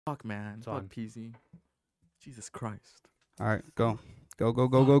Fuck, man. It's Fuck on. PZ. Jesus Christ. All right, go.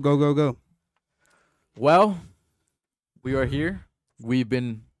 Go. Well, we are here. We've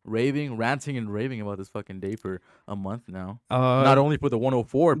been ranting and raving about this fucking day for a month now. Not only for the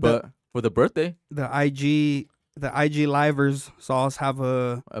 104, but for the birthday. The IG livers saw us have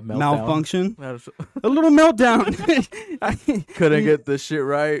a meltdown. malfunction. A little meltdown. Couldn't get this shit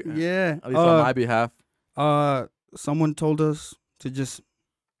right. Yeah. At least on my behalf. Someone told us to just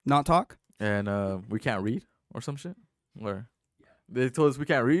not talk. And we can't read or some shit. Or they told us we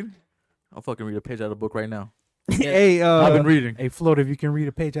can't read. I'll fucking read a page out of the book right now. Hey, I've been reading. Hey, Float, if you can read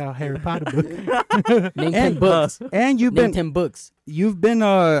a page out of Harry Potter book. Name 10 books. And Name 10 books. you've been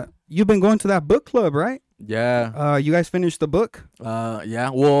going to that book club, right? Yeah. You guys finished the book?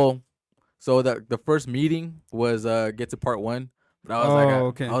 Yeah. Well, so the first meeting was get to part 1. But I was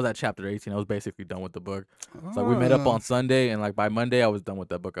okay. I was at chapter 18. I was basically done with the book. So we met up on Sunday, and like by Monday, I was done with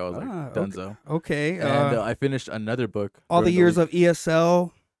that book. I was like donezo. Okay. And I finished another book. all the during years week. of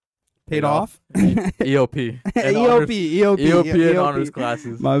ESL paid off. EOP. And EOP and honors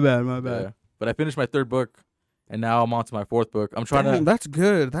classes. My bad. Yeah. But I finished my 3rd book, and now I'm on to my 4th book. I'm trying Damn, to. that's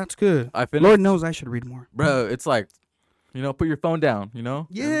good. I finished. Lord knows I should read more. Bro, it's like, put your phone down, And,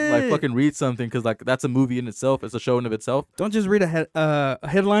 Yeah. like fucking read something, because like that's a movie in itself. It's a show in of itself. Don't just read a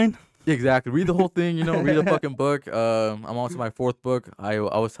headline. Exactly. Read the whole thing, read a fucking book. I'm on to my 4th book. I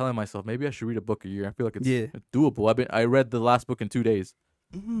was telling myself maybe I should read a book a year. I feel like it's doable. I read the last book in 2 days.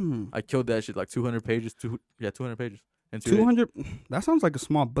 I killed that shit, like 200 pages. 200 pages. In 200. That sounds like a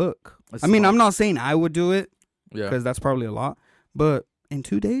small book. That's I mean, small. I'm not saying I would do it Yeah. because that's probably a lot. But in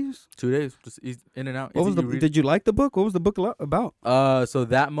 2 days, 2 days, just in and out. what was Easy to read. Did you like the book? What was the book about? So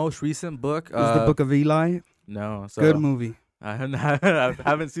that most recent book. It was the Book of Eli. No. So Good movie. I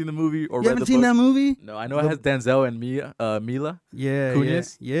haven't seen the movie or You read haven't the seen book. that movie? No, I know it has Denzel and Mila. Yeah,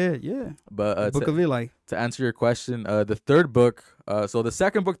 Kunis? yeah. But Book of Eli. to answer your question, the 3rd book. So the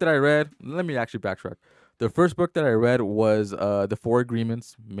 2nd book that I read. Let me actually backtrack. The first book that I read was the 4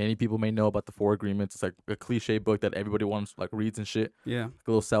 Agreements. Many people may know about the 4 Agreements. It's like a cliche book that everybody wants, like reads and shit. Yeah. Like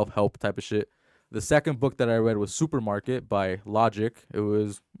a little self-help type of shit. The 2nd book that I read was Supermarket by Logic. It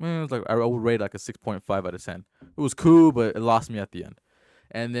was like I would rate like a 6.5 out of 10. It was cool, but it lost me at the end.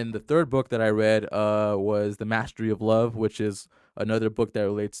 And then the 3rd book that I read was The Mastery of Love, which is another book that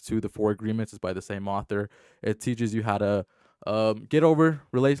relates to the 4 Agreements. It's by the same author. It teaches you how to get over,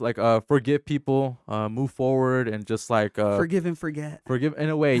 forgive people, move forward, and just like Forgive and forget. forgive in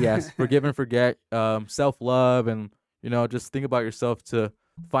a way, yes. Forgive and forget, self-love, and just think about yourself to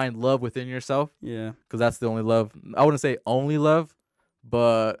find love within yourself, Yeah. because that's the only love. I wouldn't say only love,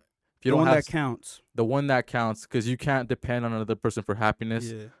 but if you The don't one have that counts. the one that counts, because you can't depend on another person for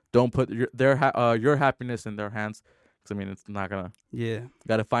happiness. Yeah. Don't put your happiness in their hands, because I mean it's not gonna. Yeah.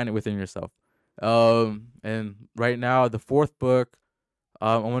 Gotta find it within yourself. And right now the 4th book,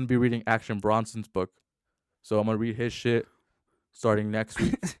 I'm gonna be reading Action Bronson's book, so I'm gonna read his shit starting next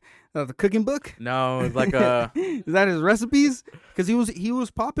week. The cooking book? No, it's like a. Is that his recipes? Because he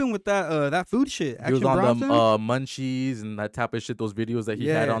was popping with that food shit. He was Action on Bronson? the Munchies and that type of shit. Those videos that he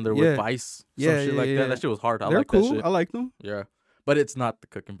had Yeah, on there yeah. with Vice, some Yeah, shit yeah, like yeah. that. That shit was hard. I They're like cool. that shit. I like them. Yeah, but it's not the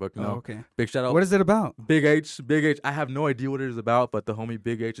cooking book. No. Oh, okay. Big shout out. What is it about? Big H. I have no idea what it is about, but the homie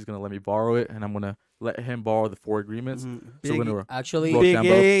Big H is gonna let me borrow it, and I'm gonna let him borrow the 4 Agreements. So we're gonna Actually, Rock Big down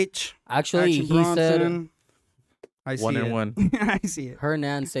both. H. actually, Action he said Bronson. I see 1 it. and 1. I see it.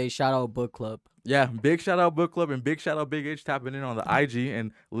 Hernan say shout out book club. Yeah, big shout out Book Club and big shout out Big H tapping in on the IG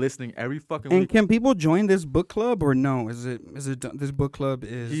and listening every fucking And week. can people join this book club or no? Is it this book club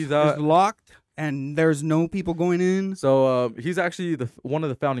is He's, locked and there's no people going in? So he's actually one of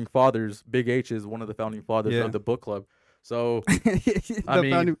the founding fathers. Big H is one of the founding fathers Yeah. of the book club. So The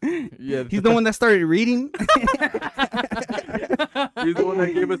mean, founding- yeah, he's the one that started reading. he's the one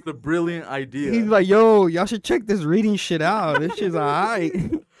that gave us the brilliant idea. He's like, yo, y'all should check this reading shit out. This shit's alright.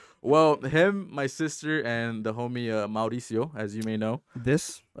 Well, him, my sister, and the homie Mauricio, as you may know.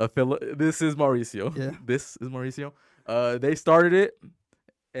 This? This is Mauricio. Yeah. This is Mauricio. They started it,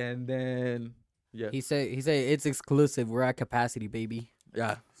 and then yeah, He said it's exclusive. We're at capacity, baby.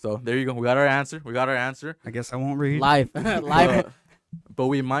 yeah. So there you go. We got our answer. I guess I won't read. Live, live. But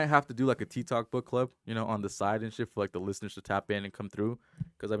we might have to do like a Tea Talk book club, on the side and shit for like the listeners to tap in and come through.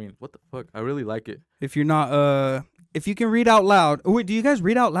 Because I mean, what the fuck? I really like it. If you're not, if you can read out loud. Oh, wait, do you guys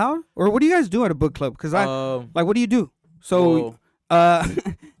read out loud? Or what do you guys do at a book club? Because what do you do? So,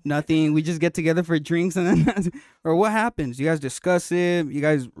 nothing. We just get together for drinks and then, or what happens? You guys discuss it. You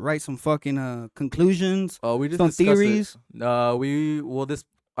guys write some fucking conclusions. we just some discuss theories. It.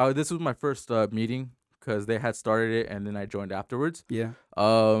 This was my first meeting because they had started it, and then I joined afterwards. Yeah.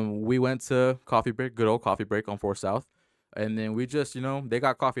 We went to coffee break, good old coffee break on 4 South, and then we just, they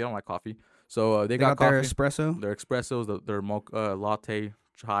got coffee. I don't like coffee, so they got coffee, their espresso. their espressos, their mocha, latte,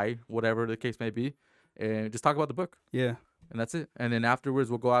 chai, whatever the case may be, and just talk about the book, Yeah. and that's it. And then afterwards,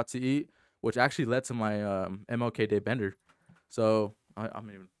 we'll go out to eat, which actually led to my MLK Day bender. So I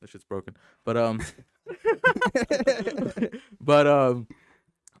mean, this shit's broken, but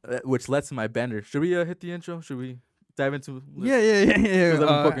which led to my bender. Should we hit the intro? Should we dive into? Yeah. Because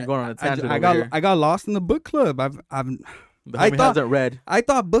I'm fucking going on a tangent over here. I got lost in the book club. The I homie thought- hasn't read. I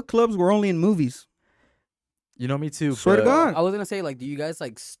thought book clubs were only in movies. Me too. Swear to but- God. I was gonna say, like, do you guys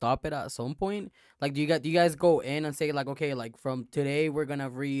like stop it at some point? Like, do you guys go in and say, like, okay, like from today we're gonna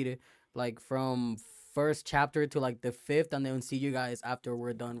read like from first chapter to like the 5th, and then see you guys after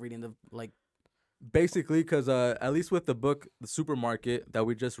we're done reading the like. Basically, because at least with the book, The Supermarket that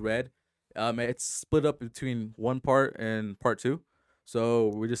we just read, it's split up between one part and part 2. So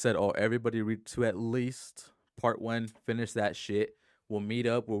we just said, everybody read to at least part 1, finish that shit. We'll meet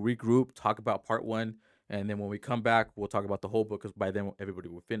up, we'll regroup, talk about part 1, and then when we come back, we'll talk about the whole book. Because by then everybody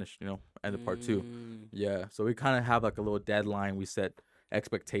will finish, end of part 2. Yeah, so we kind of have like a little deadline. We set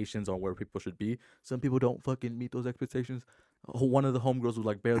expectations on where people should be. Some people don't fucking meet those expectations. One of the homegirls was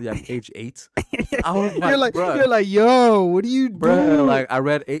like barely at page 8. I was like, bruh, you're like, yo, what are you bruh, doing? like I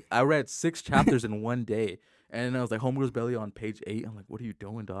read 6 chapters in one day, and I was like, homegirl's barely on page 8. I'm like, what are you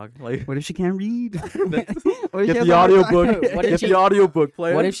doing, dog? Like, What if she can't read? get the audiobook. What if Get she- the audiobook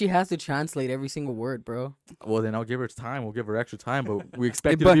player. What if she has to translate every single word, bro? Well, then I'll give her time. We'll give her extra time, but we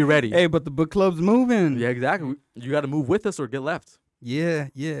expect you to be ready. Hey, but the book club's moving. Yeah, exactly. You got to move with us or get left. Yeah.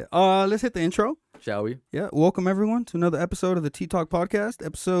 Let's hit the intro. Shall we? Yeah, welcome everyone to another episode of the Tea Talk Podcast,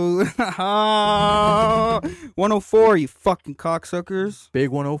 episode 104. You fucking cocksuckers! Big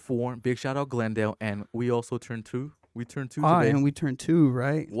 104. Big shout out Glendale, and we also turned 2. We turned 2 Ah, today. and we turned 2,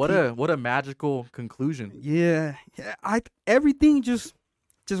 right? What a magical conclusion. Yeah. Everything just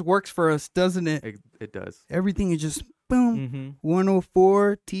works for us, doesn't it? It does. Everything is just boom. Mm-hmm.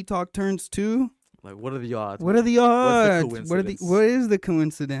 104. Tea Talk turns 2. Like, what are the odds? What are the odds? What's the coincidence? What is the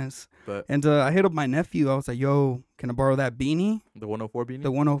coincidence? But And I hit up my nephew. I was like, "Yo, can I borrow that beanie? the 104 beanie?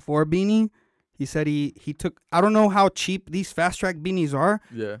 The 104 beanie?" He said he took. I don't know how cheap these fast track beanies are,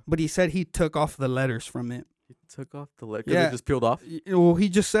 Yeah. but he said he took off the letters from it. He took off the leg because Yeah. it just peeled off. Well, he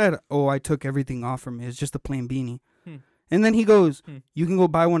just said, "Oh, I took everything off from it. It's just a plain beanie." Hmm. And then he goes, Hmm. "You can go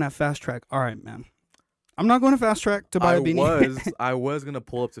buy one at Fast Track." All right, man. I'm not going to Fast Track to buy a beanie. I was gonna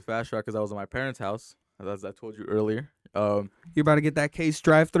pull up to Fast Track because I was at my parents' house, as I told you earlier. You're about to get that case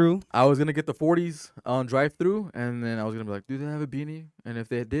drive-through. I was gonna get the 40s on drive-through, and then I was gonna be like, "Do they have a beanie?" And if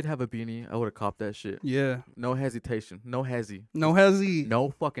they did have a beanie, I would have copped that shit. Yeah. No hesitation. No hezzy. No hezzy. No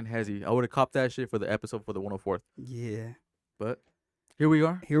fucking hezzy. I would have copped that shit for the episode for the 104th. Yeah. But here we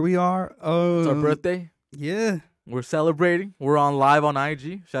are. Here we are. It's our birthday. Yeah. We're celebrating. We're on live on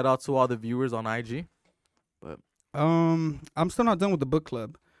IG. Shout out to all the viewers on IG. I'm still not done with the book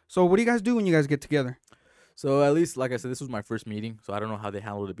club. So what do you guys do when you guys get together? So at least, like I said, this was my first meeting, so I don't know how they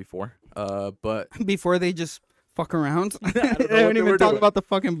handled it before. But Before they just fuck around. I don't know They what don't they even were talk doing. about the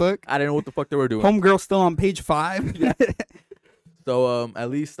fucking book. I didn't know what the fuck they were doing. Homegirl still on page 5. So at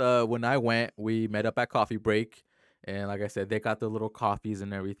least when I went, we met up at coffee break, and like I said, they got the little coffees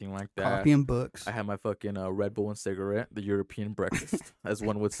and everything like that. Coffee and books. I had my fucking Red Bull and cigarette, the European breakfast, as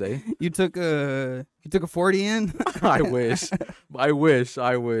one would say. You took a 40 in? I wish.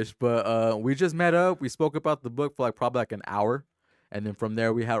 But we just met up. We spoke about the book for probably an hour, and then from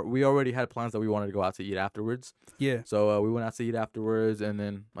there we already had plans that we wanted to go out to eat afterwards. Yeah. So we went out to eat afterwards, and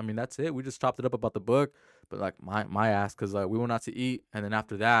then that's it. We just chopped it up about the book, but my ass, because we went out to eat, and then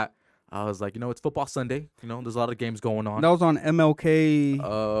after that, I was like, it's football Sunday. There's a lot of games going on. That was on MLK.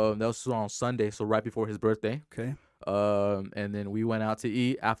 That was on Sunday, so right before his birthday. Okay. And then we went out to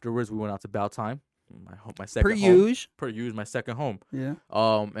eat afterwards. We went out to Bow Time, my second Per home. use. Per use, my second home. Yeah.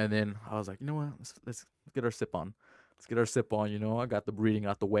 And then I was like, you know what? Let's get our sip on. I got the reading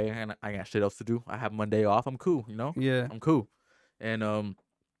out the way, and I got shit else to do. I have Monday off. I'm cool. Yeah. I'm cool. And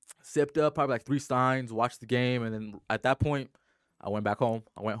sipped up probably 3 steins, watched the game, and then at that point, I went back home.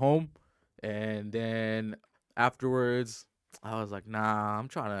 I went home, and then afterwards, I was like, nah, I'm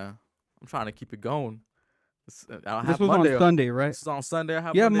trying to keep it going. I don't This have was Monday on off. Sunday, right? This is on Sunday. I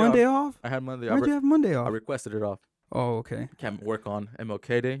have You have Monday Monday off. off? I had Monday. Why'd you have Monday I off? requested it off. Oh, okay. Can't work on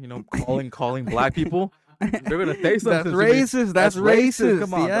MLK Day. Calling black people. They're gonna say something. That's to me. racist. That's racist.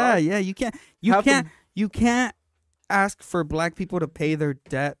 Come on, yeah, dog. yeah. You can't. You can't ask for black people to pay their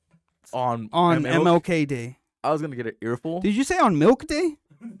debt On on MLK Day. I was gonna get an earful. Did you say on Milk Day?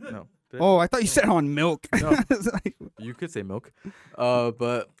 No. Oh, I thought you said on milk. No. It's like, You could say milk.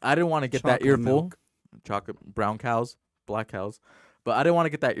 But I didn't want to get that Chocolate earful. milk. Chocolate, brown cows, black cows. But I didn't want to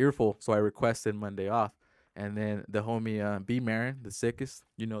get that earful, so I requested Monday off. And then the homie B Marin, the sickest,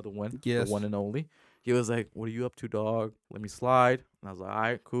 you know, the one and only. He was like, "What are you up to, dog? Let me slide." And I was like, "All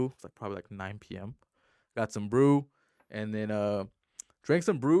right, cool." It's like probably like 9 p.m. Got some brew, and then drank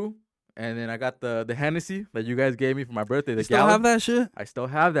some brew, and then I got the Hennessy that you guys gave me for my birthday. The you still gallon. have that shit? I still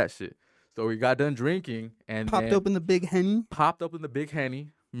have that shit. So we got done drinking and Popped then open the big Henny. popped up in the big Henny,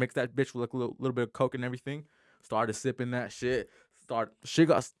 mixed that bitch with like a little bit of Coke and everything. Started sipping that shit. She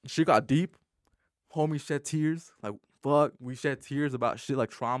got deep. Homie shed tears. Like fuck, we shed tears about shit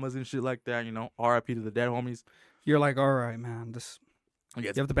like traumas and shit like that. You know, R.I.P. to the dead homies. You're like, all right, man. You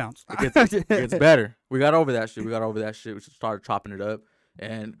have to bounce. It gets better. We got over that shit. We just started chopping it up,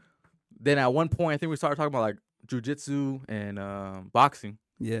 and then at one point, I think we started talking about like jujitsu and boxing.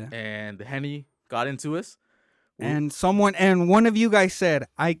 Yeah. And the Henny got into us. And one of you guys said,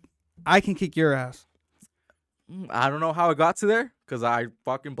 I can kick your ass. I don't know how it got to there because I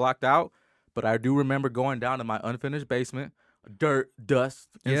fucking blacked out. But I do remember going down to my unfinished basement, dirt, dust,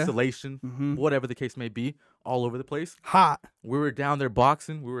 installation, whatever the case may be, all over the place. Hot. We were down there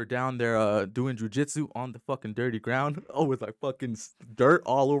boxing. We were down there doing jujitsu on the fucking dirty ground. Oh, with like fucking dirt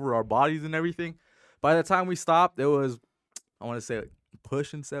all over our bodies and everything. By the time we stopped, it was, I want to say, like,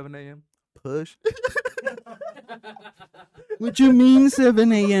 pushing 7 a.m. Push. What you mean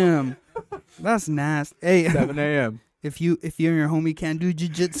 7 a.m.? That's nasty. Hey, 7 a.m. If you and your homie can't do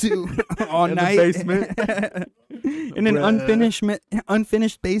jiu-jitsu all In the night basement. in an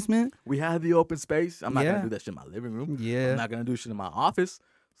unfinished basement. We had the open space. I'm not Yeah. gonna do that shit in my living room. Yeah. I'm not gonna do shit in my office.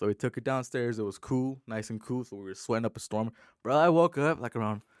 So we took it downstairs. It was cool, nice and cool. So we were sweating up a storm. Bro, I woke up like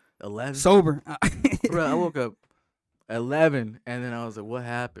around 11. Sober. Bro, I woke up 11, and then I was like, "What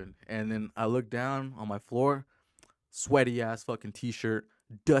happened?" And then I looked down on my floor, sweaty ass fucking t-shirt,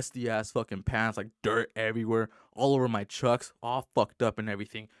 dusty ass fucking pants, like dirt everywhere, all over my chucks, all fucked up and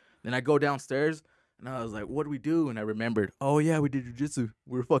everything. Then I go downstairs, and I was like, "What do we do?" And I remembered, "Oh yeah, we did jujitsu.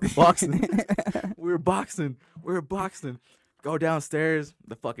 We were fucking boxing. we were boxing. Go downstairs,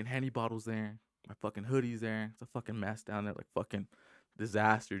 the fucking Henny bottle's there, my fucking hoodie's there. It's a fucking mess down there, like fucking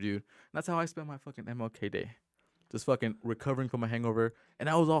disaster, dude. And that's how I spent my fucking MLK day. Just fucking recovering from a hangover. And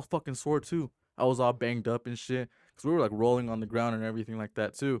I was all fucking sore too. I was all banged up and shit. Because we were like rolling on the ground and everything like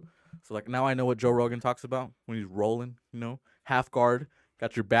that too. So like now I know what Joe Rogan talks about when he's rolling, you know, half guard,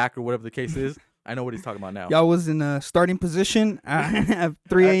 got your back or whatever the case is. I know what he's talking about now. Y'all was in a starting position at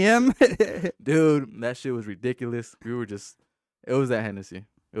 3 a.m. Dude, that shit was ridiculous. It was that Hennessy.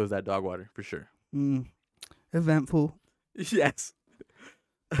 It was that dog water for sure. Eventful. Yes.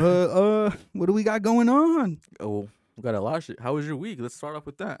 But what do we got going on? Oh, we got a lot of shit. How was your week? Let's start off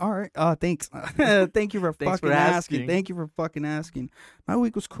with that. All right. Thanks. Thank you for Thanks fucking for asking. asking. Thank you for fucking asking. My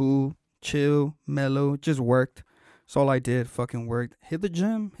week was cool, chill, mellow, just worked. That's all I did. Fucking worked. Hit the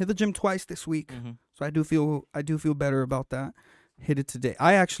gym twice this week. Mm-hmm. So I do feel better about that. Hit it today.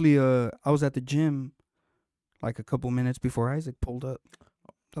 I actually I was at the gym like a couple minutes before Isaac pulled up.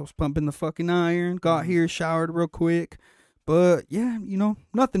 I was pumping the fucking iron. Got here, showered real quick. But yeah, you know,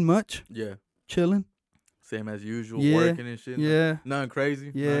 nothing much. Yeah. Chilling. Same as usual, Yeah. working and shit. Yeah. Nothing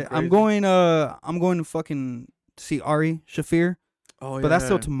crazy. Yeah. Nothing I'm going to fucking see Ari Shafir. Oh, yeah. But that's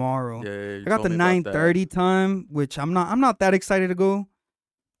still tomorrow. Yeah, you I got told the me about that. 9:30 time, which I'm not that excited to go.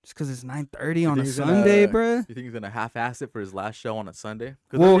 Just because it's 9:30 on a think he's gonna- Sunday, bruh. You think he's gonna half-ass it for his last show on a Sunday?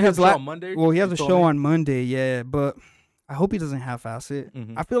 'Cause Well, doesn't he have his a show la- on Monday. Well, he has You a told show me? on Monday, yeah, but I hope he doesn't half-ass it.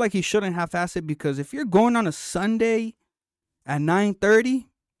 Mhm. I feel like he shouldn't half-ass it because if you're going on a Sunday at 9:30,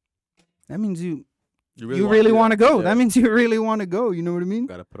 that means you really want to go. Yeah. That means you really want to go. You know what I mean?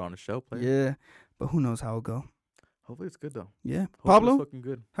 Gotta put on a show, player. Yeah, but who knows how it'll go? Hopefully it's good though. Yeah, Hopefully Pablo, it's fucking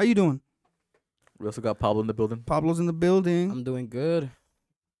good. how you doing? We also got Pablo in the building. Pablo's in the building. I'm doing good.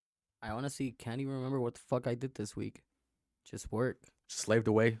 I honestly can't even remember what the fuck I did this week. Just work. Slaved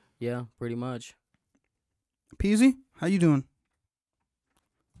away. Yeah, pretty much. Peasy, how you doing?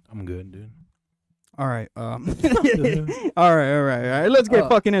 I'm good, dude. All right. All right. Let's get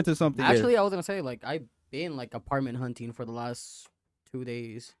fucking into something. Actually, I was gonna say like I've been like apartment hunting for the last 2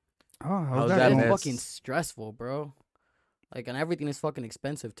 days. Oh, how's How's that that, going? It's man? fucking stressful, bro. Like, and everything is fucking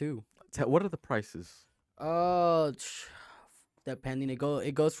expensive too. What are the prices? Depending,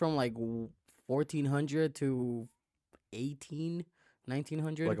 it goes from like 1,400 to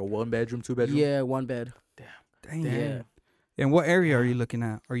 1,900. Like a 1-bedroom, 2-bedroom? Yeah, one bed. Dang. Yeah. And what area are you looking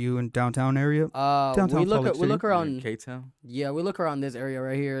at? Are you in downtown area? Downtown We Salt Lake look City? around. K-Town? Yeah, we look around this area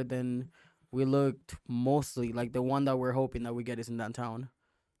right here. Then we looked mostly like the one that we're hoping that we get is in downtown.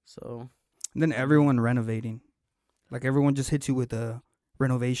 So then everyone renovating, like everyone just hits you with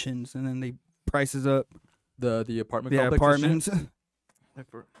renovations, and then they prices up The apartment the complex and shit.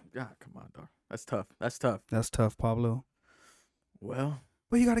 apartments. God, come on, dog. That's tough. That's tough. That's tough, Pablo. Well,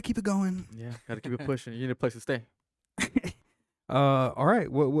 But you gotta keep it going. yeah, gotta keep it pushing. You need a place to stay. All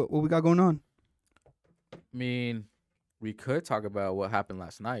right. What we got going on? I mean, we could talk about what happened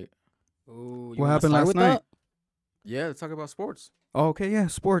last night. ooh, What happened last night? Yeah, let's talk about sports. Oh, okay, yeah,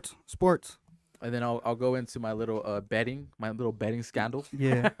 sports. And then I'll go into my little betting scandal.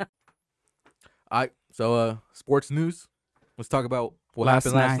 Yeah. So sports news. Let's talk about what Last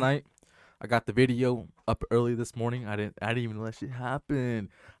happened last night. night. I got the video up early this morning. I didn't even let shit happen.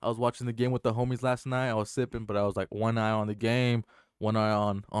 I was watching the game with the homies last night. I was sipping, but I was like one eye on the game, one eye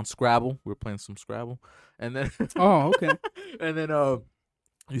on Scrabble. We were playing some Scrabble. And then Oh, okay. and then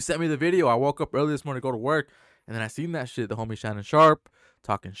you sent me the video. I woke up early this morning to go to work, and then I seen that shit. The homie Shannon Sharp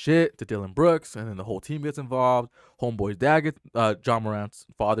talking shit to Dylan Brooks, and then the whole team gets involved. Homeboy's dad gets John Morant's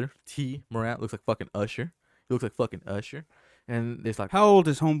father, T. Morant, looks like fucking Usher. He looks like fucking Usher. And it's like How old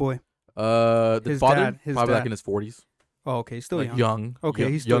is homeboy? the His father dad, his probably like dad. in his 40s. Oh, okay, still Like young. young. Okay,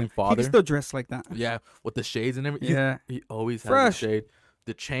 young, he's still young father. He can still dress like that. Yeah, with the shades and everything. Yeah. He always has Fresh. the shade,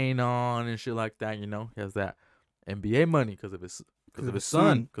 the chain on and shit like that. You know, he has that NBA money because of his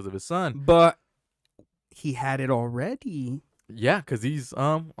son. Because of his son. But he had it already. Yeah, because he's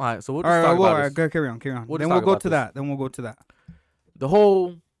All right, so we'll just All right, talk well, about all right, carry on. We'll Then just we'll talk go about to this. that. Then we'll go to that. the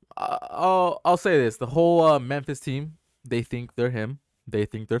whole. I'll say this: the whole Memphis team. They think they're him. They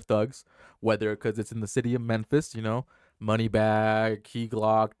think they're thugs. Whether because it's in the city of Memphis, you know, Moneybag, Key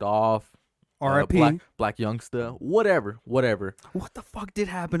Glock, Dolph, R.I.P. Black Youngster, whatever. What the fuck did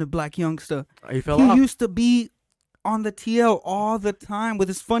happen to Black Youngster? He fell He off. used to be on the TL all the time with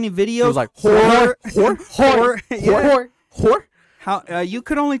his funny videos. He was like whore, whore. Yeah. Whore. How you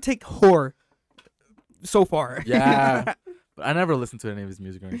could only take whore so far. Yeah. But I never listened to any of his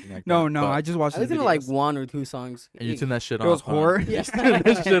music or anything like No, that. no, but- I just watched I his listened to like videos. one or two songs. and you turn that shit It was off. huh? whore. You turn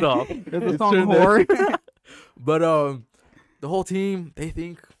that shit off. There's You a song turn that- whore. But the whole team, they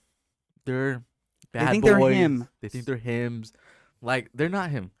think they're bad think boys. they're him. They think they're hims. Like they're not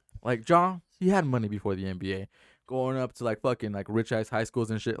him. Like John, he had money before the NBA, going up to like fucking like rich ass high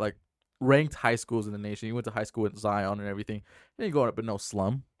schools and shit, like ranked high schools in the nation. He went to high school with Zion and everything. He ain't going up in no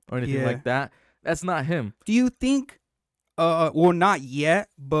slum or anything Yeah. like that. That's not him. Do you think? Well, not yet,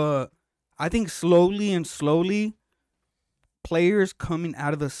 but I think slowly, players coming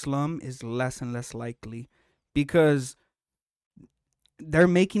out of the slum is less and less likely because they're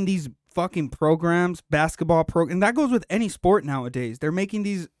making these fucking programs, basketball program, and that goes with any sport nowadays. They're making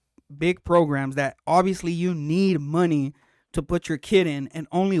these big programs that obviously you need money to put your kid in, and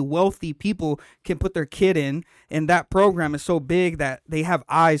only wealthy people can put their kid in, and that program is so big that they have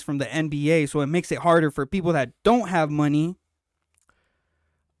eyes from the NBA, so it makes it harder for people that don't have money,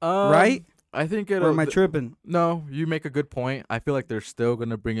 right? I think Or am I tripping? No, you make a good point. I feel like they're still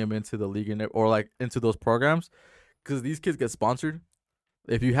gonna bring him into the league or like into those programs, because these kids get sponsored.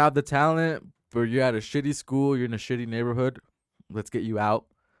 If you have the talent, but you're at a shitty school, you're in a shitty neighborhood, let's get you out.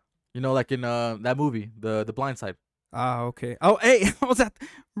 You know, like in that movie, the Blind Side. Ah, okay. Oh, hey, I was at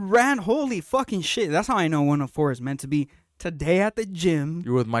holy fucking shit. That's how I know 104 is meant to be. Today at the gym,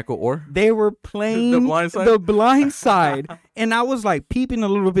 You were with Michael Orr. they were playing Blind Side? The Blind Side, and I was like peeping a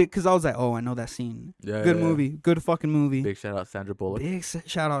little bit because I was like, oh, I know that scene. Yeah, Good yeah. movie. Good fucking movie. Big shout out Sandra Bullock.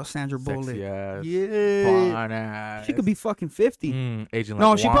 Shout out Sandra Bullock. Sexy ass. Yeah. Fine ass. She could be fucking 50. Aging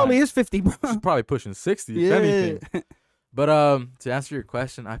No, like she wine. probably is 50, bro. She's probably pushing 60 Yeah. if anything. But to answer your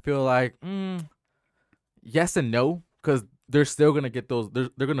question, I feel like yes and no, because they're still gonna get those.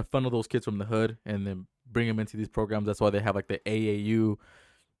 They're gonna funnel those kids from the hood and then bring them into these programs. That's why they have like the AAU, you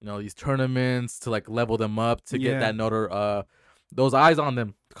know, these tournaments to like level them up to Yeah. get that those eyes on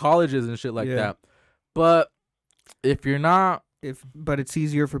them, colleges and shit like Yeah. that. But if you're not, But it's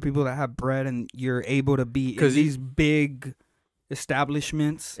easier for people that have bread and you're able to be in 'Cause these big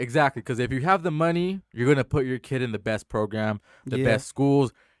establishments. exactly, because if you have the money, you're gonna put your kid in the best program, the Yeah. best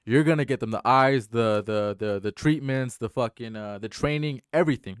schools. You're gonna get them the eyes, the treatments, the fucking the training,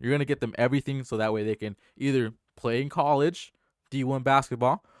 everything. You're gonna get them everything so that way they can either play in college, D1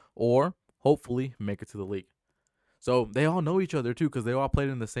 basketball, or hopefully make it to the league. So they all know each other too, because they all played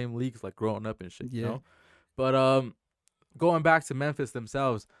in the same leagues like growing up and shit. You Yeah. know? But going back to Memphis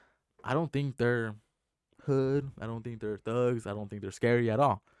themselves, I don't think they're hood. I don't think they're thugs. I don't think they're scary at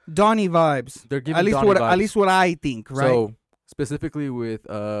all. Donnie vibes. They're giving At least Donnie what vibes. at least what I think, right? So specifically with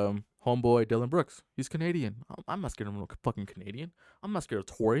homeboy Dylan Brooks. He's Canadian. I'm not scared of no fucking Canadian. I'm not scared of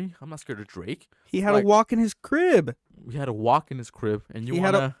Tory. I'm not scared of Drake. He had a walk in his crib. We had a walk in his crib, and you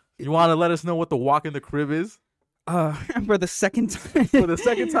wanna let us know what the walk in the crib is? For the second time. For the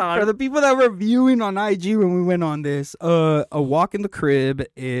second time. For the people that were viewing on IG when we went on this, a walk in the crib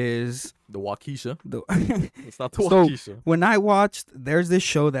is the Waukesha. It's not the So Waukesha. when I watched, there's this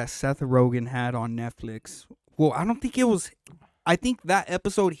show that Seth Rogen had on Netflix. Well, I don't think it was. I think that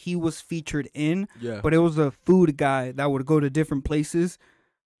episode he was featured in, but it was a food guy that would go to different places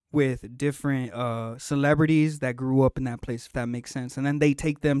with different celebrities that grew up in that place, if that makes sense. And then they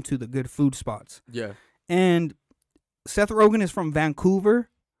take them to the good food spots. Yeah. And Seth Rogen is from Vancouver,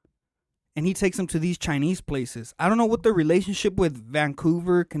 and he takes them to these Chinese places. I don't know what the relationship with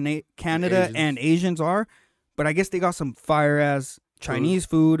Vancouver, Canada, and Asians are, but I guess they got some fire-ass Chinese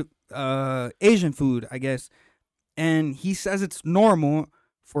food, Asian food, I guess. And he says it's normal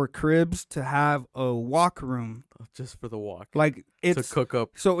for cribs to have a walk room. Just for the walk. Like, it's to cook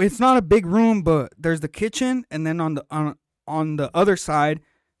up. So it's not a big room, but there's the kitchen, and then on the other side,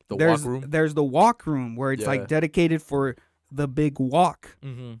 there's the walk room where it's like dedicated for the big walk.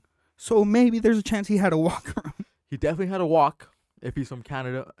 Mm-hmm. So maybe there's a chance he had a walk room. He definitely had a walk if he's from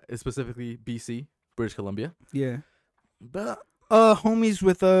Canada, specifically BC, British Columbia. Yeah. But homies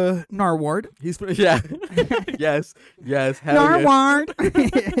with Narwhal. He's from, yes. Narwhal.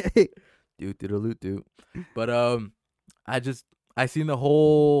 Dude. But I seen the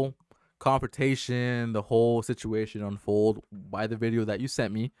whole confrontation, the whole situation unfold by the video that you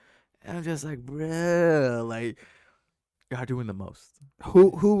sent me, and I'm just like, bruh, like, y'all doing the most.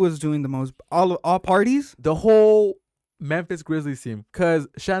 Who was doing the most? All parties? The whole Memphis Grizzlies team, because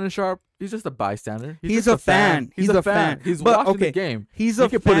Shannon Sharp, he's just a bystander. He's a fan. He's a fan. He's watching the game. He's a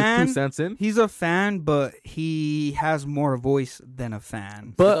fan. Put his 2 cents in. He's a fan, but he has more voice than a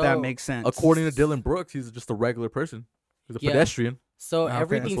fan. But if that makes sense. According to Dylan Brooks, he's just a regular person. He's a pedestrian. So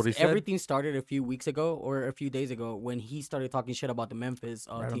everything started a few weeks ago or a few days ago when he started talking shit about the Memphis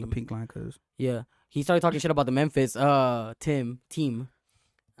right team. On the pink line, cause he started talking shit about the Memphis team,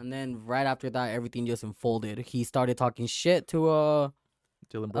 and then right after that, everything just unfolded. He started talking shit to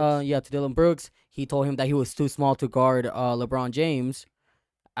Dylan Brooks. To Dylan Brooks. He told him that he was too small to guard LeBron James.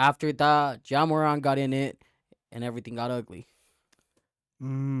 After that, Ja Morant got in it, and everything got ugly.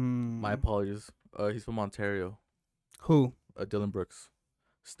 My apologies. He's from Ontario. Who? Dylan Brooks.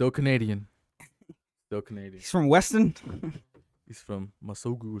 Still Canadian. He's from Weston? He's from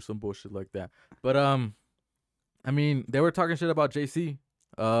Masogu or some bullshit like that. But I mean, they were talking shit about JC.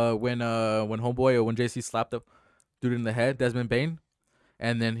 When JC slapped the dude in the head, Desmond Bain.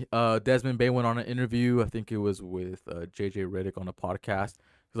 And then Desmond Bain went on an interview, I think it was with JJ Redick on a podcast.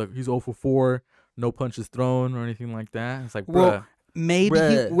 He's like, he's 0 for 4, no punches thrown or anything like that. It's like, bruh.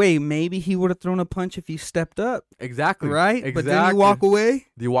 Maybe he would have thrown a punch if he stepped up. Exactly. Right? Exactly. But then he walked away.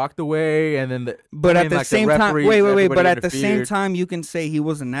 He walked away, and then at the same time, you can say he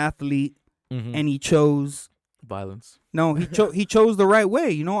was an athlete, and he chose violence. No, he chose the right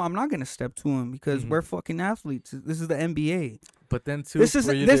way. You know, I'm not gonna step to him because we're fucking athletes. This is the NBA. But then too, this is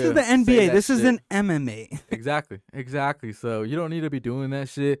the NBA. This is an MMA. Exactly. So you don't need to be doing that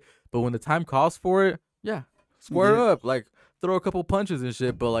shit. But when the time calls for it, square up. Like, throw a couple punches and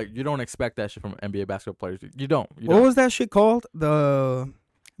shit, but like, you don't expect that shit from NBA basketball players. You don't. What was that shit called? The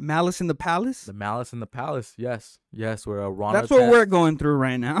Malice in the Palace? The Malice in the Palace. Yes. Where Ron. That's what we're going through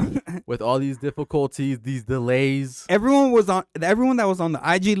right now. With all these difficulties, these delays. Everyone that was on the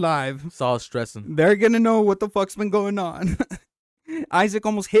IG live saw us stressing. They're gonna know what the fuck's been going on. Isaac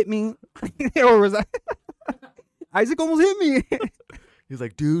almost hit me. Or was I? Isaac almost hit me. He's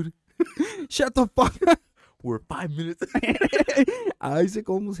like, dude, shut the fuck up. We're 5 minutes. Isaac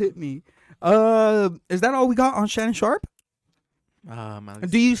almost hit me. Is that all we got on Shannon Sharp?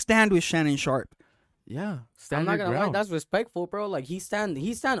 Do you stand with Shannon Sharp? Yeah, I'm not gonna lie, that's respectful, bro. Like, he stand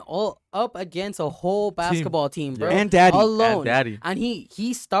all up against a whole basketball team, bro. And daddy. Alone. And daddy. And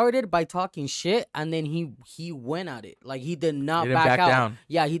he started by talking shit, and then he went at it. Like, he did not back out. Down.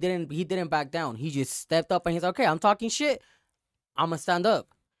 Yeah, he didn't back down. He just stepped up and he's like, okay, I'm talking shit. I'm gonna stand up.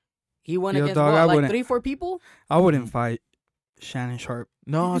 He went against like 3-4 people. I wouldn't fight Shannon Sharp.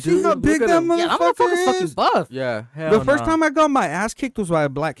 No, dude. See how big that motherfucker Yeah, that motherfucker's fucking buff. Yeah, the first time I got my ass kicked was by a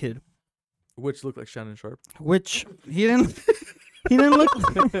black kid. Which looked like Shannon Sharp. Which he didn't look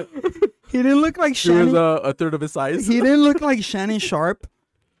like Shannon. He was a third of his size. He didn't look like Shannon Sharp,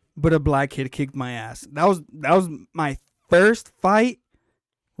 but a black kid kicked my ass. That was my first fight,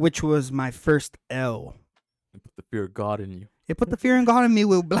 which was my first L. Put the fear of God in you. It put the fear in God in me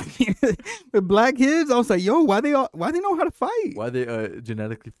with black with black kids. I was like, yo, why they know how to fight? Why they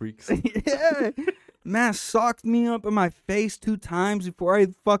genetically freaks? Yeah. Man socked me up in my face 2 times before I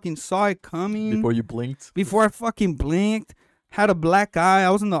fucking saw it coming. Before you blinked? Before I fucking blinked. Had a black eye. I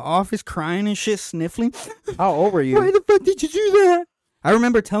was in the office crying and shit, sniffling. How old were you? Why the fuck did you do that? I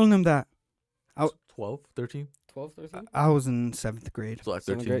remember telling him that. 12, 13? 12, 13? I was in 7th grade. So like 7th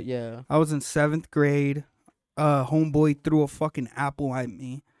 13. grade, yeah. I was in 7th grade. Homeboy threw a fucking apple at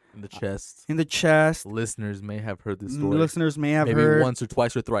me. In the chest. In the chest. Listeners may have heard this story. Listeners may have Maybe heard. once or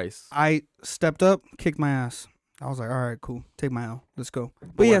twice or thrice. I stepped up, kicked my ass. I was like, all right, cool. Take my L. Let's go. But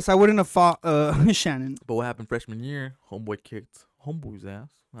what- yes, I wouldn't have fought Shannon. But what happened freshman year? Homeboy kicked homeboy's ass.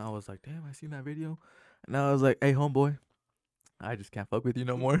 And I was like, damn, I seen that video. And I was like, hey, homeboy, I just can't fuck with you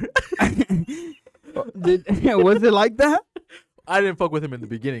no more. Was it like that? I didn't fuck with him in the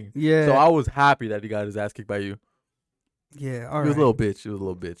beginning. Yeah. So I was happy that he got his ass kicked by you. Yeah, all He was right. a little bitch. He was a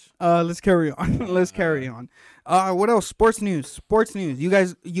little bitch. Let's carry on. Let's carry on. What else? Sports news. You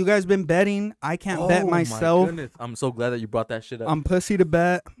guys been betting? I can't bet myself. My goodness. I'm so glad that you brought that shit up. I'm pussy to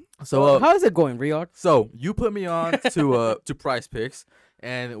bet. So how is it going, Riyadh? So you put me on to Price Picks,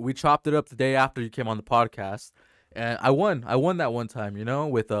 and we chopped it up the day after you came on the podcast, and I won. I won that one time,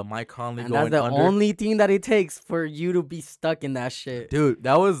 with Mike Conley And going that's the under. only thing that it takes for you to be stuck in that shit. Dude,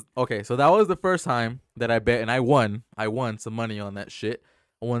 that was okay. So that was the first time that I bet, and I won. I won some money on that shit.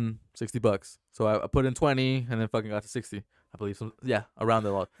 I won $60. So I put in 20, and then fucking got to 60. I believe around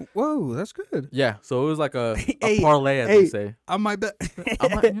the lot. Whoa, that's good. Yeah, so it was like a Hey, parlay, as hey. they say. I might bet. I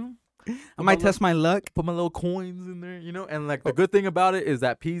might, I might test my luck. put my little coins in there, and like the good thing about it is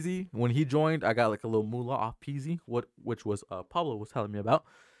that Peasy, when he joined, I got like a little moolah off Peasy, which was Pablo was telling me about,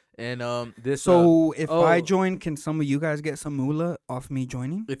 and this. So if I oh. join, can some of you guys get some moolah off me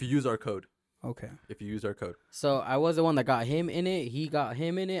joining? if you use our code, Okay. So I was the one that got him in it. He got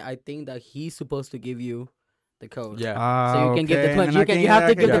him in it. I think that he's supposed to give you the code. yeah. So you can give the okay. 20. You have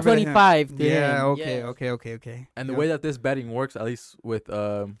to give the get rid of him. 25 to Yeah. him. Okay. Yeah. Okay. And the Yeah. way that this betting works, at least with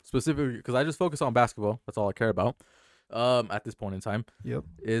specifically, because I just focus on basketball, that's all I care about. At this point in time, Yep.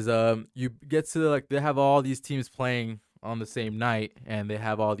 is you get to they have all these teams playing on the same night, and they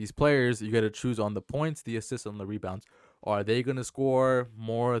have all these players. You got to choose on the points, the assists, and the rebounds. Are they gonna score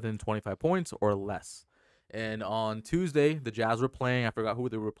more than 25 points or less? And on Tuesday, the Jazz were playing. I forgot who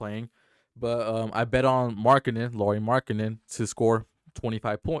they were playing, but I bet on Lauri Markkanen, to score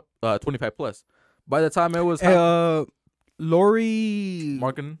 25 plus. By the time it was Laurie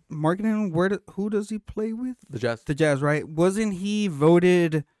Markkanen, who does he play with? the Jazz. The Jazz, right? Wasn't he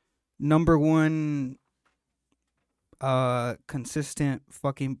voted #1 consistent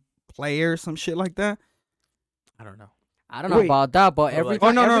fucking player, some shit like that? I don't know. I don't know Wait. about that, but Oh, every like- Oh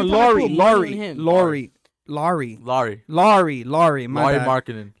time. no, every time I put money on him- Laurie. Laurie My bad.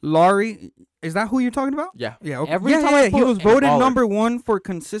 Markkanen. Laurie, is that who you're talking about? Yeah. Yeah. Okay. Every yeah, time yeah, I he put- was voted Baller. #1 for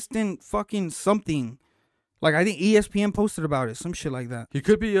consistent fucking something. Like I think ESPN posted about it, some shit like that. He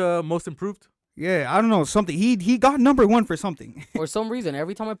could be most improved. Yeah, I don't know, something. He got #1 for something. For some reason,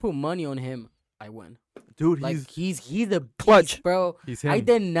 every time I put money on him, I win. Dude, Like he's the Clutch. beast, bro. he's him. I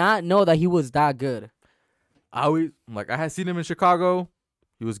did not know that he was that good. I had seen him in Chicago.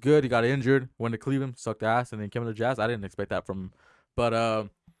 He was good. He got injured. Went to Cleveland, sucked ass, and then came to the Jazz. I didn't expect that from him. But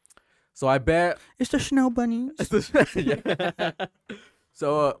so I bet. It's the Chanel bunnies. Yeah.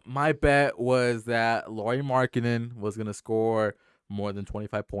 So my bet was that Lauri Markkanen was gonna score more than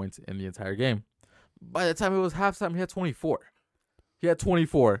 25 points in the entire game. By the time it was halftime, he had 24.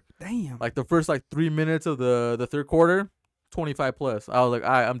 Damn. Like the first 3 minutes of the third quarter, 25 plus. I was like, all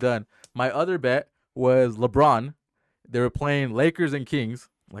right, I'm done. My other bet was LeBron. They were playing Lakers and Kings.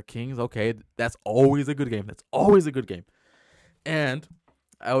 Like Kings, okay, that's always a good game. And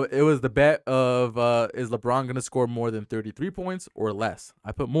it was the bet of is LeBron gonna score more than 33 points or less?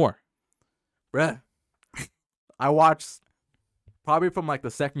 I put more, bruh. I watched probably from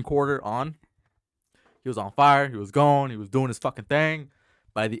the second quarter on. He was on fire. He was going. He was doing his fucking thing.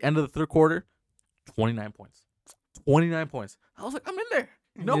 By the end of the third quarter, 29 points. 29 points. I was like, I'm in there.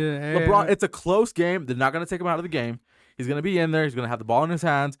 Yeah. LeBron, it's a close game. They're not going to take him out of the game. He's going to be in there. He's going to have the ball in his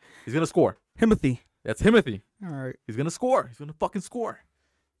hands. He's going to score. Timothy. That's Timothy. All right. He's going to score. He's going to fucking score.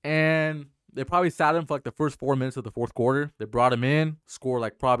 And they probably sat him for the first 4 minutes of the fourth quarter. They brought him in,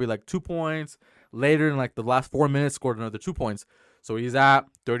 scored probably 2 points. Later in the last 4 minutes, scored another 2 points. So he's at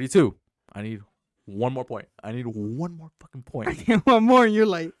 32. I need one more point. I need one more fucking point. One more, and you're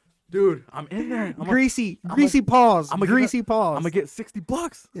like, Dude, I'm in there. greasy paws. Greasy paws. I'm gonna get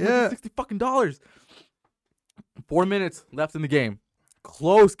 $60. Yeah. $60 fucking dollars. 4 minutes left in the game.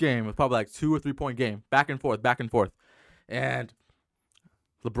 Close game. It was probably 2 or 3 point game. Back and forth. And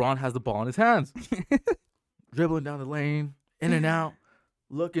LeBron has the ball in his hands. Dribbling down the lane, in and out,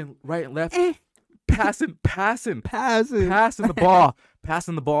 looking right and left, passing the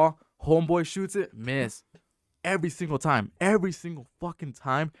ball. Homeboy shoots it, miss. Every single time, every single fucking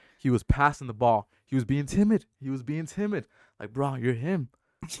time, he was passing the ball. He was being timid. Like, bro, you're him.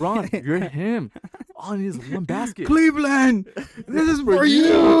 Bron, you're him. All he needs is one basket. Cleveland, this is for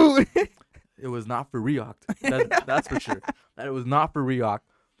you. It was not for Reoct. That's for sure. That it was not for Reoct.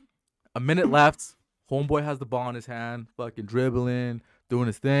 A minute left. Homeboy has the ball in his hand, fucking dribbling, doing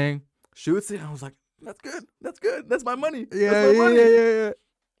his thing. Shoots it. I was like, that's good. That's my money. Yeah.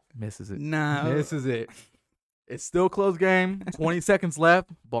 Misses it. Misses it. It's still close game. 20 seconds left.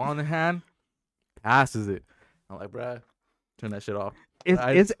 Ball in the hand. Passes it. I'm like, bruh, turn that shit off.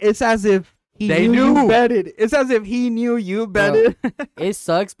 It's as if they knew you betted. It's as if he knew you betted. It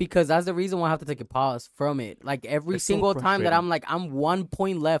sucks because that's the reason why I have to take a pause from it. Like every single time that I'm like, I'm 1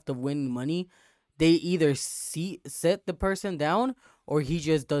 point left of winning money, they either set the person down or he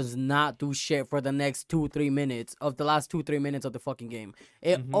just does not do shit for the next 2-3 minutes of the last 2-3 minutes of the fucking game.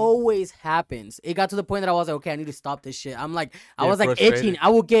 It always happens. It got to the point that I was like, okay, I need to stop this shit. I'm like, I was like itching. I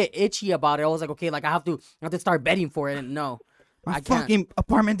will get itchy about it. I was like, okay, like I have to start betting for it. And no, my fucking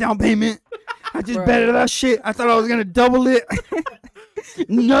apartment down payment. I just betted that shit. I thought I was gonna double it.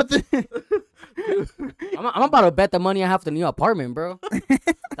 Nothing. I'm about to bet the money I have for the new apartment, bro.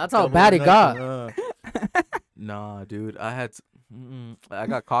 That's how bad it got. Nah, dude. I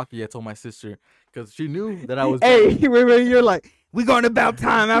got cocky. I told my sister because she knew that I was. Hey, wait, you're like, we going about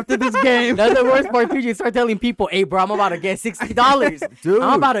time after this game. That's the worst part too. You start telling people, hey, bro, I'm about to get $60. Dude,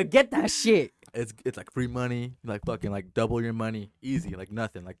 I'm about to get that shit. It's like free money, like fucking like double your money, easy, like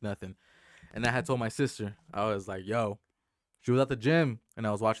nothing. And I had told my sister, I was like, yo, she was at the gym and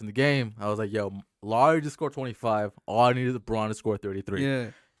I was watching the game. I was like, yo, Larry just scored 25. All I needed was Bron to score 33. Yeah.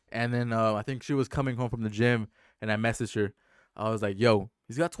 And then I think she was coming home from the gym and I messaged her. I was like, yo,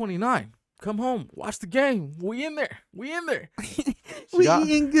 he's got 29. Come home, watch the game. We in there. We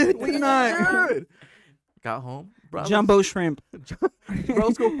eating good tonight. Got home. Jumbo shrimp.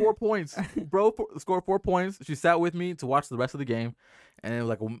 Bro scored 4 points. Scored 4 points. She sat with me to watch the rest of the game. And it was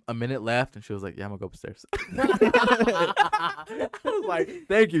like a minute left. And she was like, yeah, I'm going to go upstairs. I was like,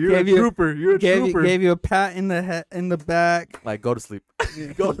 thank you. You're a trooper. Gave you a pat in the head, in the back. Like, go to sleep.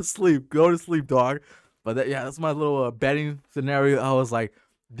 Go to sleep, dog. But that's my little betting scenario. I was like,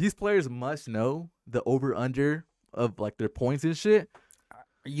 these players must know the over-under of like their points and shit.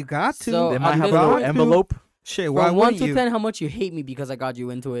 You got to. So, they might have a little envelope. Shit, why From 1 to you? 10, how much you hate me because I got you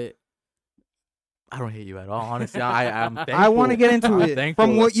into it? I don't hate you at all. Honestly, I'm thankful. I want to get into it. Thankful.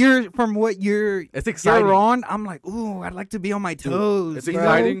 From what you're it's exciting. You're on, I'm like, ooh, I'd like to be on my toes. It's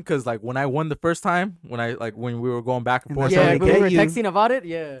exciting because like when I won the first time, when we were going back and forth, yeah, we were texting about it.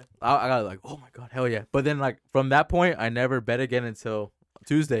 Yeah, I got like, oh my god, hell yeah! But then like from that point, I never bet again until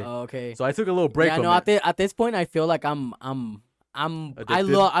Tuesday. Okay. So I took a little break. Yeah, no. At this point, I feel like I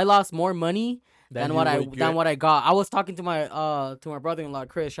lost more money than what I got. I was talking to my brother-in-law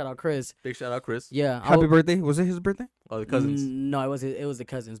Chris. Shout out Chris. Big shout out Chris. Yeah. Happy birthday. Was it his birthday? Oh, the cousins. No, it was the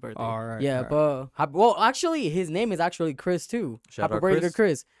cousin's birthday. All right. Yeah, all right. but well, actually, his name is actually Chris too. Shout Happy out birthday to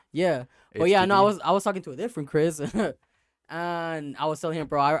Chris. Yeah. But yeah, no, I was talking to a different Chris. And I was telling him,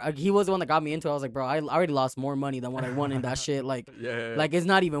 bro, he was the one that got me into it. I was like, bro, I already lost more money than what I won in that shit. Like, like it's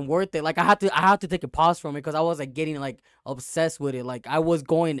not even worth it. Like I had to take a pause from it because I was like getting like obsessed with it. Like I was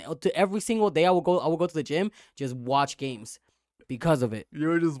going to every single day. I would go to the gym, just watch games because of it. You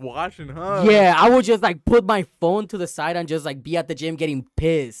were just watching, huh? Yeah, I would just like put my phone to the side and just like be at the gym getting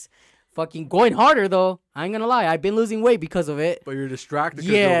pissed. Fucking going harder though. I ain't gonna lie. I've been losing weight because of it. But you're distracted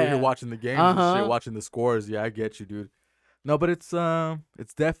because you're over here watching the games and shit, watching the scores. Yeah, I get you, dude. No, but it's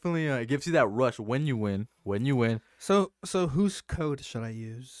definitely it gives you that rush when you win. So whose code should I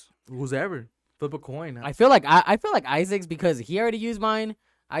use? Who's ever flip a coin. I feel like Isaac's because he already used mine.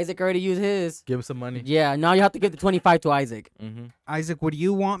 Isaac already used his. Give him some money. Yeah, now you have to give the 25 to Isaac. Mm-hmm. Isaac, would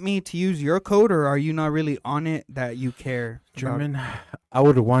you want me to use your code, or are you not really on it that you care? German, I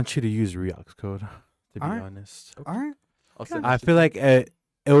would want you to use Reox code. To be honest. All right. I feel like it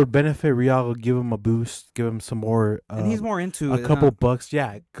would benefit Real, give him a boost, give him some more. And he's more into a couple bucks,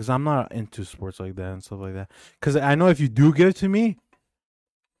 yeah. Because I'm not into sports like that and stuff like that. Because I know if you do give it to me,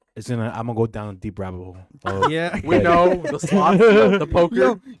 I'm gonna go down a deep rabbit hole. Yeah, we know the slots, the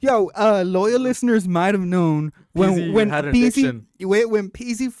poker. Loyal listeners might have known when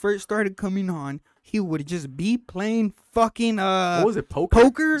PZ first started coming on, he would just be playing fucking what was it,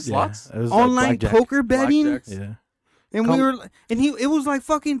 poker slots, online like poker betting. Yeah. And it was like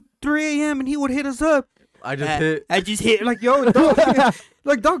fucking 3 a.m. and he would hit us up. I just hit. I just hit. Like, yo, dog,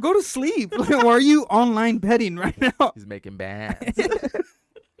 like, dog, go to sleep. Like, why are you online betting right now? He's making bands.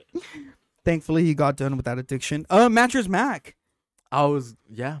 Thankfully, he got done with that addiction. Mattress Mac. I was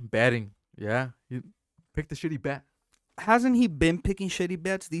betting. Yeah, you picked the shitty bet. Hasn't he been picking shitty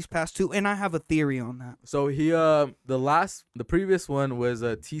bets these past 2? And I have a theory on that. So he the previous one was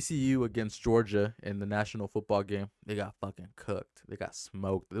TCU against Georgia in the national football game. They got fucking cooked. They got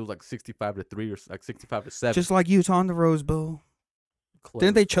smoked. It was like 65-3 or like 65-7. Just like Utah in the Rose Bowl. Close.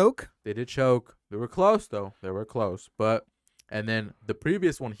 Didn't they choke? They did choke. They were close though. They were close. But and then the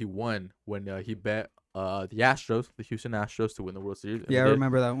previous one he won when he bet the Houston Astros to win the World Series. Yeah, I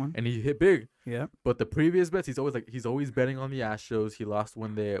remember that one. And he hit big. Yeah. But the previous bets, he's always betting on the Astros. He lost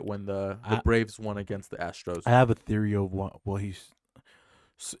when the Braves won against the Astros. I have a theory of what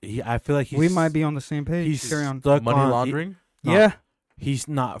I feel like we might be on the same page. He's Carry on. stuck Money on laundering. Yeah. He's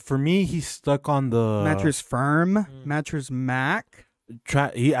not. For me, he's stuck on the Mattress Firm, Mattress Mac.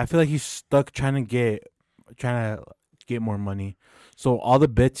 I feel like he's stuck trying to get more money. So all the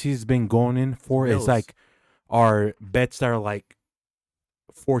bets he's been going in for is like are bets that are like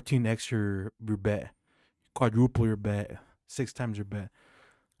 14x your bet, quadruple your bet, 6 times your bet.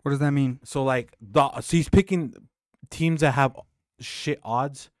 What does that mean? So like so he's picking teams that have shit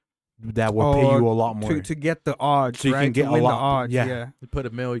odds that will pay you a lot more to get the odds. So you right? can get to win a lot. the odds. Yeah. You put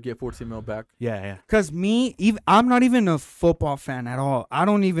 $1 million, you get 14 million back. Yeah. Cause I'm not even a football fan at all. I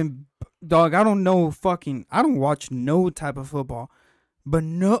don't watch no type of football. But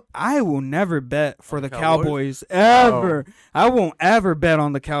no, I will never bet for the Cowboys ever. Oh. I won't ever bet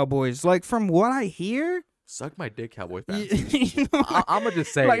on the Cowboys. Like, from what I hear, suck my dick, Cowboy fan. I'm gonna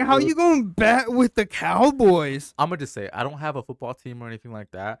just say, like, how you gonna bet with the Cowboys? I'm gonna just say, I don't have a football team or anything like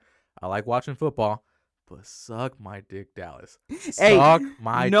that. I like watching football, but suck my dick, Dallas. Suck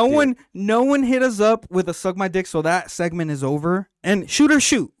my dick. No one hit us up with a suck my dick, so that segment is over. And shoot or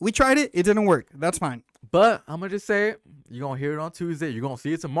shoot. We tried it. It didn't work. That's fine. But I'm gonna just say, you're gonna hear it on Tuesday. You're gonna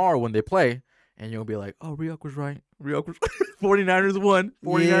see it tomorrow when they play, and you'll be like, "Oh, Ryuk was right. 49ers won.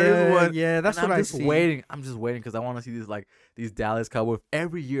 49ers won." Yeah, that's and what I'm see. Waiting. I'm just waiting because I want to see these Dallas Cowboys.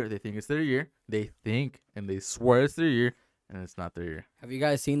 Every year they think it's their year. They think and they swear it's their year, and it's not their year. Have you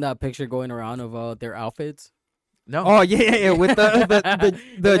guys seen that picture going around of their outfits? No. Oh yeah, with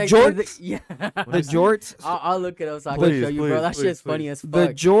the jorts. Yeah, the jorts. I'll look it up so I can show you, bro. That shit's funny as fuck. The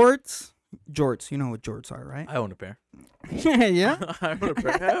jorts. You know what jorts are, right? I own a pair. Yeah. I own a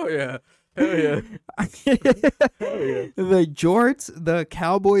pair. Hell yeah. Hell yeah. The jorts, the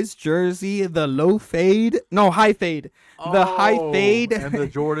Cowboys jersey, the high fade. The high fade and the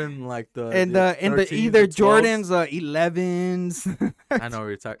Jordan the either Jordans 11s. I know what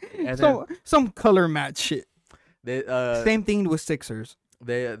you're talking. And some color match shit. They same thing with Sixers.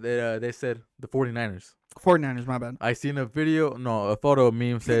 They said the 49ers. 49ers, my bad. I seen a photo of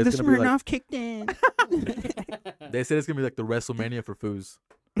meme said it's gonna be like kicked in. They said it's gonna be like the WrestleMania for foos.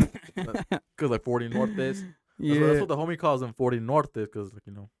 Cause like 40 Nortes. Yeah, that's what the homie calls them, 40 Nortes, because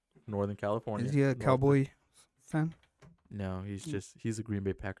Northern California. Is he a Cowboy fan? No, he's a Green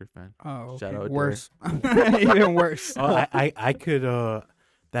Bay Packers fan. Oh, okay. Shout out worse. Even worse. I could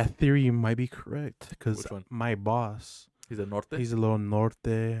that theory might be correct because my boss, he's a Norte. He's a little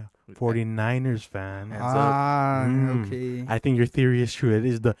Norte 49ers fan. Okay. I think your theory is true. It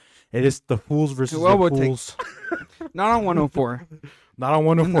is the fools versus the fools. Not on 104. Not on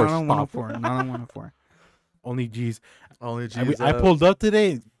 104. Not on 104. Not on 104. Only G's. Only G's. I pulled up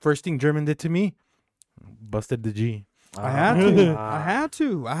today. First thing German did to me, busted the G. I had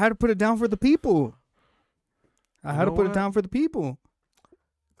to. I had to put it down for the people. Put it down for the people.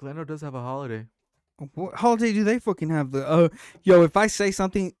 Glendo does have a holiday. What holiday do they fucking have? Yo, if I say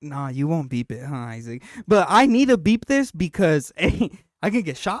something, nah, you won't beep it, huh, Isaac? But I need to beep this because I can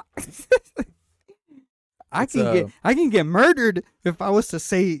get shot. I can get murdered if I was to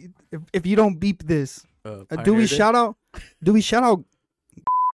say if you don't beep this. Do we shout out?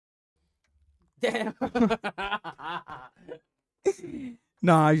 Damn.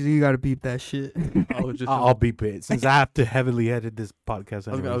 Nah, you gotta beep that shit. I'll beep it since I have to heavily edit this podcast.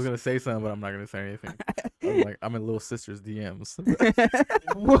 I was gonna say something, but I'm not gonna say anything. I'm in little sister's DMs.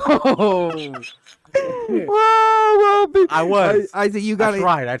 Whoa! I was. Isaac, you got it.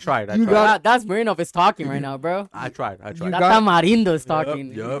 I tried. That's Marinov is talking right now, bro. I tried. That's Tamarindo is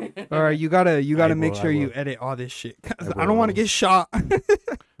talking. Yep. All right, you gotta make sure you edit all this shit. I don't want to get shot.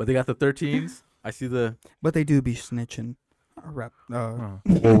 But they got the 13s. I see the. But they do be snitching. Rap. Well,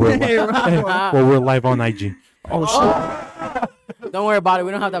 we're live on IG. Oh shit! Don't worry about it.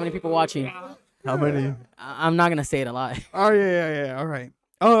 We don't have that many people watching. How many? I'm not gonna say it a lot. Oh yeah. All right.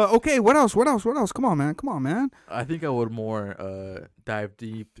 Okay. What else? Come on, man. I think I would more dive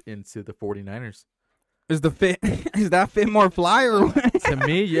deep into the 49ers. Is that fit more fly or what? To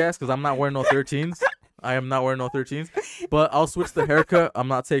me, yes, because I'm not wearing no 13s. I am not wearing no 13s. But I'll switch the haircut. I'm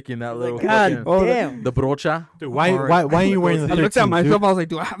not taking that little God fucking, damn. the brocha. Dude, why are you wearing the I 13s? looked at myself. dude? I was like,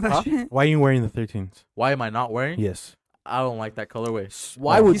 do I have that Huh? shit? Why are you wearing the 13s? Why am I not wearing? Yes. I don't like that colorway.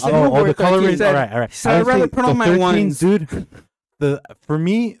 Why would He said- you wear the 13? colorways? said- All right, all right. he said, I'd rather put on my 13s, ones. dude. For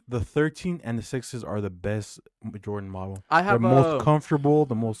me, the 13 and the 6s are the best Jordan model. I They're have most comfortable,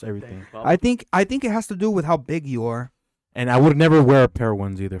 the most everything. I think it has to do with how big you are. And I would never wear a pair of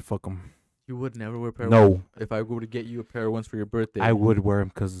ones either. Fuck them. You would never wear a pair of No, ones? If I were to get you a pair of ones for your birthday. I would wear them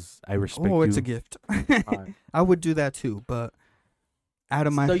because I respect you. Oh, it's a gift. Alright. I would do that too, but out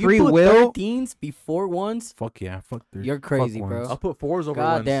of my So free you put will, 13s before ones? Fuck yeah. Fuck their You're fuck crazy, ones. bro. I'll put 4s over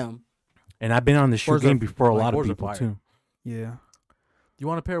God ones. damn. And I've been on the shoe Fours are- game before a like, lot of fours are people fire. too. yeah. You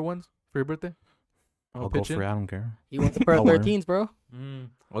want a pair of ones for your birthday? I'll go pitch for in? it. I don't care. He wants a pair of I'll wear 'em. 13s, bro.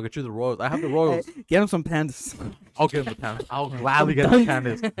 I'll get you the Royals. I have the Royals. Get him some pandas. I'll get him the Pandas. I'll gladly get the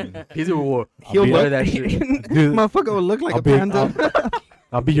Pandas. He's a reward. He'll be look. wear that shit. Dude, Motherfucker will look like I'll a be- panda.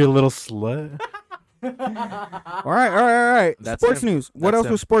 I'll be your little slut. All right. That's Sports him. news. What That's else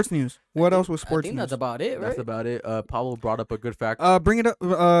him. was sports news? What else was I sports think news? that's about it, right? That's about it. Pablo brought up a good fact. Bring it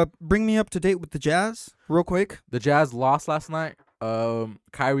up. Bring me up to date with the Jazz, real quick. The Jazz lost last night.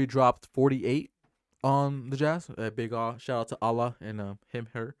 Kyrie dropped 48 on the Jazz. A big shout out to Allah and him,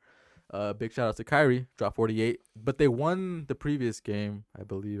 her. Big shout out to Kyrie, dropped 48. But they won the previous game, I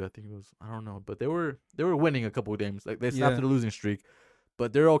believe. I think it was, I don't know, but they were winning a couple of games. Like they snapped Yeah. the losing streak,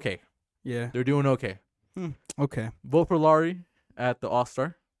 but they're okay. Yeah. They're doing okay. Okay. Vote for Laurie at the All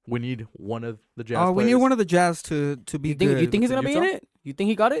Star. We need one of the Jazz. We need one of the Jazz to be You think, good. you think he's with gonna be in Utah? it? You think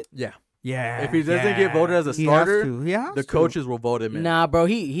he got it? Yeah. Yeah. If he doesn't get voted as a He starter, has to. He has the to. coaches will vote him in. Nah, bro.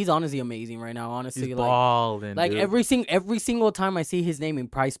 He's honestly amazing right now. Honestly, He's like balling. like dude. every single time I see his name in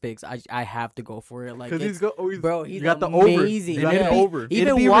Price Picks, I have to go for it. Like, Because it's- bro, he's you got the over. amazing. You got Yeah. the over. It'd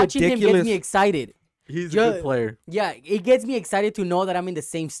Even be watching him gets ridiculous. me excited. He's a Ju- good player, Yeah, it gets me excited to know that I'm in the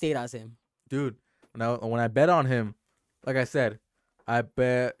same state as him. dude. When I bet on him, like I said, I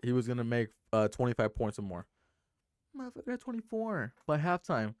bet he was gonna make 25 points or more. Motherfucker got 24 by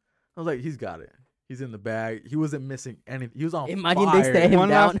halftime. I was like, he's got it. He's in the bag. He wasn't missing anything. He was on Imagine fire. they stay him One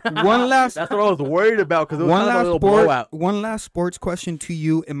down. last That's what I was worried about because it was one kind of a last little sport. blowout. One last sports question to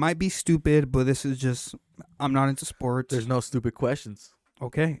you. It might be stupid, but this is just I'm not into sports. There's no stupid questions.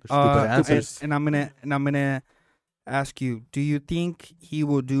 Okay. There's stupid answers. And I'm gonna ask you, do you think he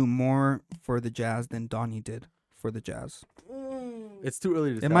will do more for the Jazz than Donnie did for the Jazz? It's too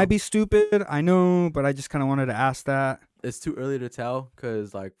early to tell. It might be stupid, I know, but I just kind of wanted to ask that. It's too early to tell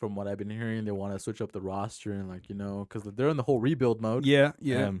because, like, from what I've been hearing, they want to switch up the roster and, like, because they're in the whole rebuild mode. Yeah.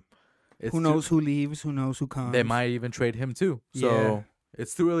 It's Who knows who leaves? Who knows who comes? They might even trade him too. So Yeah.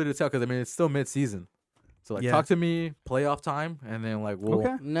 it's too early to tell because it's still mid-season. So like, Yeah. talk to me playoff time, and then like we'll.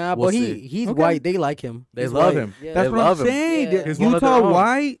 Okay. Nah, We'll but see. he's Okay. white. They like him. They He's love white. him. Yeah. That's They what love I'm him. saying. Yeah. He's one of their Utah own.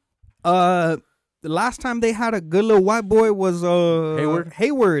 White. The last time they had a good little white boy was Hayward?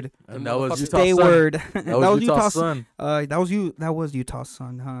 Hayward. And that was Motherfucker. Utah's son. Hayward. That was Utah's son. That was you. That was Utah's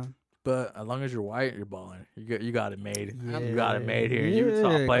son, huh? But as long as you're white, you're balling. You got it made. Yeah. You got it made here. Yeah,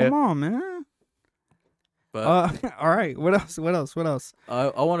 Utah player. come on, man. But All right. What else?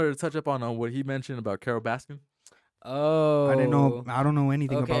 I wanted to touch up on what he mentioned about Carol Baskin. Oh, I didn't know. I don't know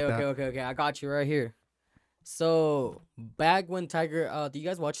anything Okay, about okay, that. okay. I got you right here. So back when Tiger, do you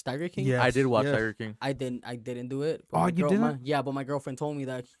guys watch Tiger King? Yeah. I did watch yes. Tiger King. I didn't do it. but Oh, my you girl- didn't? my- yeah, but my girlfriend told me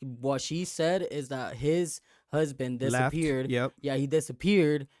that what she said is that his husband Left. disappeared. Yep. Yeah, he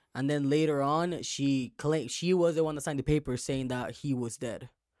disappeared, and then later on, she claimed she was the one that signed the paper saying that he was dead.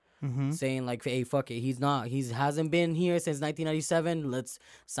 Mm-hmm. Saying like, "Hey, fuck it, he hasn't been here since 1997. Let's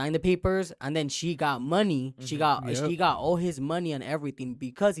sign the papers." And then she got money. She got all his money and everything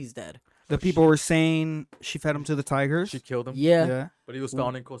because he's dead. The people were saying she fed him to the tigers. She killed him. Yeah. But he was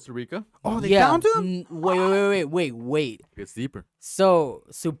found in Costa Rica. Oh, they yeah. found him. Wait. It gets deeper. So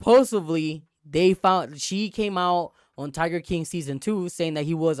supposedly she came out on Tiger King season 2 saying that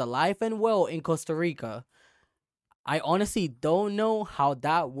he was alive and well in Costa Rica. I honestly don't know how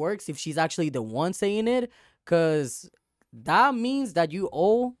that works if she's actually the one saying it, because that means that you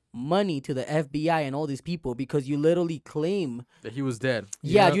owe money to the FBI and all these people because you literally claim That he was dead.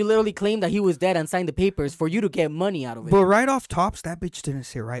 Yep. you literally claim that he was dead and signed the papers for you to get money out of it. But right off tops, that bitch didn't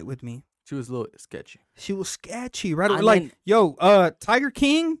sit right with me. She was a little sketchy. She was sketchy. Right, And like then- yo, Tiger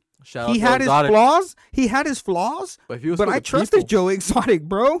King. Shout He out to had his Exotic. flaws. He had his flaws. But if he was But for I the trusted people, Joe Exotic,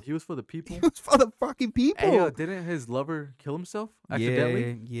 bro. He was for the people. He was for the fucking people. Hey, didn't his lover kill himself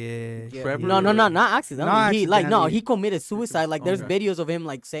accidentally? Yeah. Trevor? No, not accidentally. Not He accidentally. he committed suicide. Like there's Okay. videos of him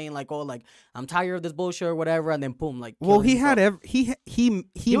like saying like, oh, like I'm tired of this bullshit or whatever, and then boom, like. Well, killing he had himself.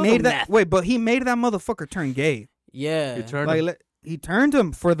 he was made a that meth. wait, but he made that motherfucker turn gay. Yeah. He turned Like he turned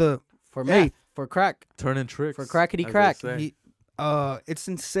him for the for Hey. meth, for crack. turning tricks For crackety as they crack. say. he it's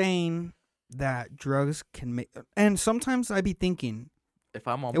insane that drugs can make. And sometimes I be thinking, If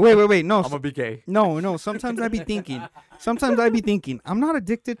I'm on, wait, no, I'm gonna be gay. no. Sometimes I be thinking, I'm not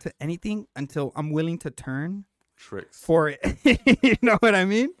addicted to anything until I'm willing to turn Tricks. for it. You know what I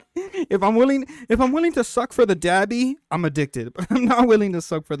mean? If I'm willing to suck for the dabby, I'm addicted. But I'm not willing to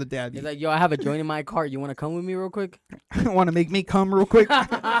suck for the dabby. He's like, yo, I have a joint in my car. You want to come with me real quick? Want to make me come real quick?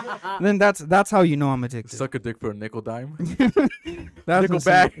 Then that's how you know I'm addicted. Suck a dick for a nickel dime. That's nickel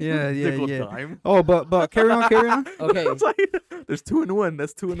insane. back. Yeah. Nickel Yeah. dime. Oh, but carry on. Okay. It's like, there's 2 in 1.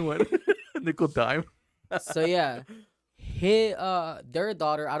 That's 2 in 1. Nickel dime. So yeah, their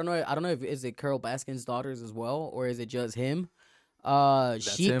daughter. I don't know if is it Carol Baskin's daughters as well, or is it just him?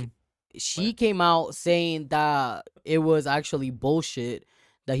 That's him. She came out saying that it was actually bullshit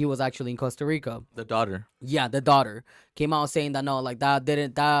that he was actually in Costa Rica. The daughter. Yeah, the daughter came out saying that no, like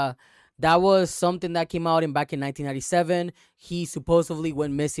that was something that came out back in 1997. He supposedly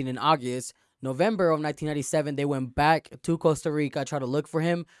went missing in August. November of 1997, they went back to Costa Rica, tried to look for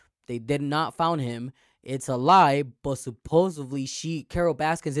him. They did not found him. It's a lie, but supposedly Carol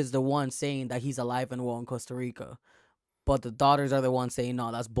Baskins is the one saying that he's alive and well in Costa Rica. But the daughters are the ones saying,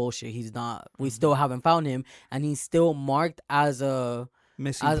 no, that's bullshit. He's not. We still haven't found him, and he's still marked as a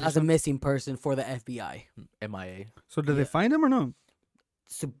missing person for the FBI. MIA. So did they find him or no?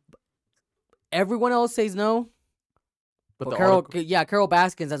 So everyone else says no. But the Carol article-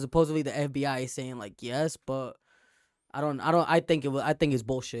 Baskins, as supposedly the FBI is saying like yes, but I think it's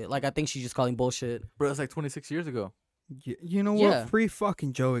bullshit. Like I think she's just calling bullshit. Bro, that's like 26 years ago. You know what? Yeah. Free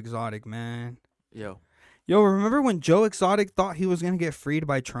fucking Joe Exotic, man. Yo. Yo, remember when Joe Exotic thought he was gonna get freed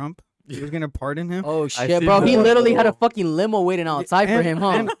by Trump? He was gonna pardon him. Oh I shit, see bro! He that. literally had a fucking limo waiting outside for And- him, huh?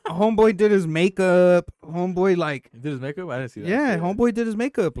 And homeboy did his makeup. Homeboy like. He did his makeup? I didn't see that. Yeah, homeboy did his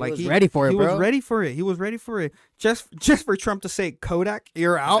makeup. Like was ready for it, He bro. was ready for it. He was ready for it. Just for Trump to say, Kodak,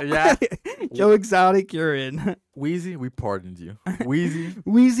 you're out. Yeah. Joe Exotic, you're in. Wheezy, we pardoned you. Wheezy.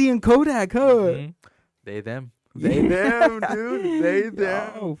 Wheezy and Kodak, huh? Mhm. They, them. They, them, dude. They,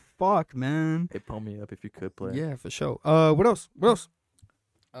 them. Oh fuck, man. Hey, pull me up if you could play. Yeah, for sure. What else?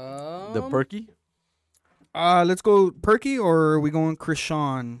 The Perky? Let's go Perky or are we going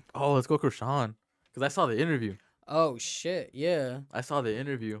Krishan? Oh, let's go Krishan. Because I saw the interview. Oh shit, yeah. I saw the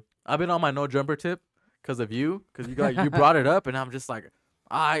interview. I've been on my no jumper tip because of you. Because you brought it up, and I'm just like,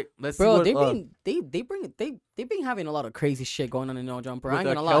 all right, let's Bro, see what, they've been having a lot of crazy shit going on in No Jumper. I with ain't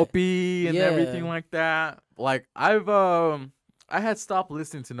the gonna lie. Kelpie and Yeah. everything like that. Like I had stopped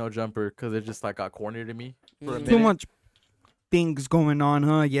listening to No Jumper because it just like got corny to me for a Mhm. minute. Too much things going on,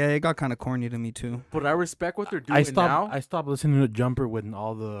 huh? Yeah, it got kind of corny to me too. But I respect what they're doing I stopped. now. I stopped listening to Jumper when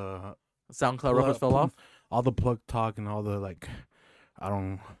all the SoundCloud rappers fell off. all the plug talk and all the like.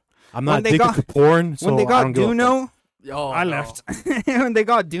 I'm When not they addicted got- to porn. So when they I got don't give a fuck. Duno, Oh, I no. left. When they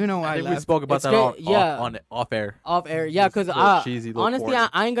got Duno, I I think we left. spoke about It's that great, yeah. on off air. Off air, yeah, because Little cheesy, little honestly, corny.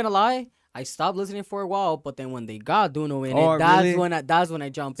 I ain't gonna lie. I stopped listening for a while, but then when they got Duno in Oh, it, that's really? when I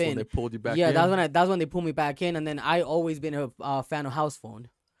jump So in. they pulled you back. Yeah, in. that's when they pulled me back in, and then I always been a fan of House Phone.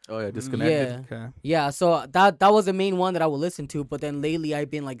 Oh yeah, disconnected. Yeah. Okay. Yeah, so that was the main one that I would listen to. But then lately, I've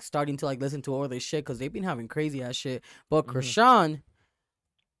been like starting to like listen to all this shit because they've been having crazy ass shit. But Krishan,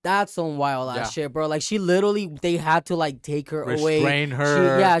 that's some wild ass Yeah. shit, bro. Like she literally, they had to like take her away. Restrain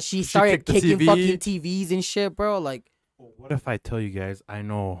her. She started kicked the kicking TV. fucking TVs and shit, bro. Like What if I tell you guys I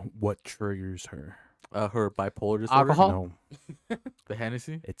know what triggers her? Her bipolar disorder. Alcohol? No, The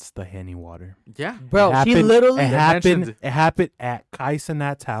Hennessy. it's the Henny water. Yeah. bro, It she happened- literally. It They happened. mentioned It happened at Kai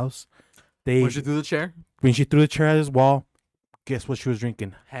Sanat's house. They When she threw the chair. when she threw the chair at his wall. Guess what she was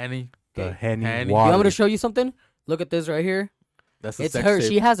drinking? Henny. The Henny Henny. You water. want me to show you something? Look at this right here. That's the It's sex her. tape.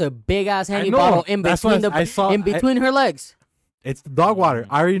 She has a big ass Henny know. bottle in That's between what I saw. in between her legs. It's the dog water.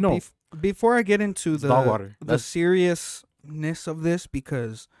 I already know. Before I get into It's dog water. the That's- seriousness of this,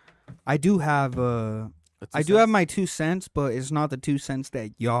 because I do have It's a I do have sex- my 2 cents, but it's not the 2 cents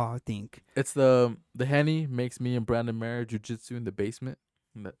that y'all think. It's the Henny makes me and Brandon Mayer jujitsu in the basement.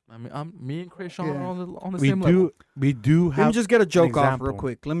 I mean, me and Krishan Yeah. are on the We same do. level. We do Let me have. just get a joke off example. real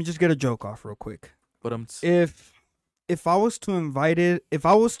quick. But I'm If I was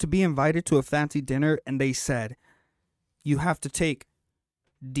to be invited to a fancy dinner and they said you have to take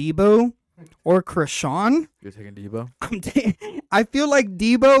Debo or Krishan. You're taking Debo? I feel like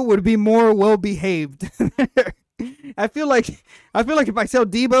Debo would be more well behaved. I feel like if I tell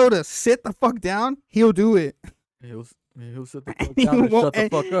Debo to sit the fuck down, he'll do it. He'll sit the fuck down and shut the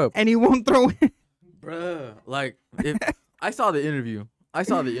fuck up. And he won't throw it. Bruh. Like, if I saw the interview,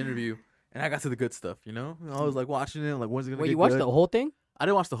 and I got to the good stuff, you know? I was like watching it, like, when's it gonna Wait, get you watched good? the whole thing? I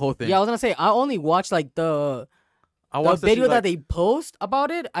didn't watch the whole thing. Yeah, I was gonna say I only watched like the video that they post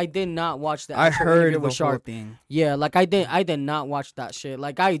about it. I did not watch the I actual heard interview the with whole Sharp. thing. Yeah, like I did not watch that shit.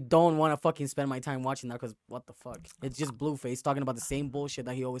 Like I don't want to fucking spend my time watching that because what the fuck? It's just Blueface talking about the same bullshit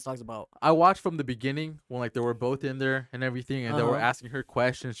that he always talks about. I watched from the beginning when like they were both in there and everything, and they were Uh-huh. asking her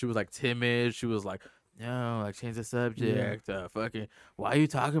questions. She was like timid. She was like, "No, like change the subject. Fucking, why are you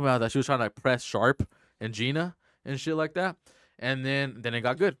talking about that?" She was trying to like, press Sharp and Gina and shit like that. And then it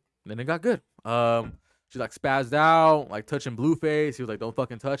got good. She like spazzed out, like touching Blueface. He was like, "Don't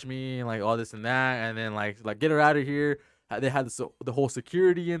fucking touch me," and like all this and that. And then like get her out of here. They had the whole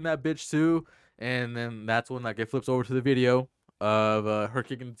security in that bitch too. And then that's when like it flips over to the video of her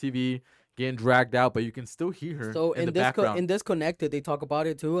kicking the TV, getting dragged out, but you can still hear her So in the background. in Disconnected, they talk about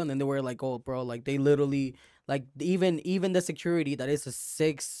it too, and then they were like, "Oh, bro, like they literally like even the security that is a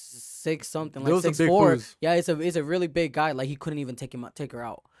six something like Those are big 6'4". foos. Yeah, it's a really big guy. Like he couldn't even take her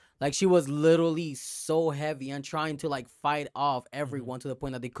out. Like she was literally so heavy and trying to like fight off everyone to the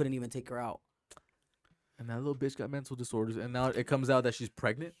point that they couldn't even take her out. And that little bitch got mental disorders, and now it comes out that she's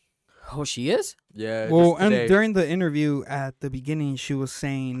pregnant. Oh, she is? Yeah. Well, just and today. during the interview at the beginning, she was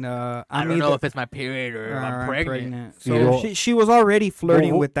saying, I don't know if it's my period or I'm pregnant. So Yeah. she was already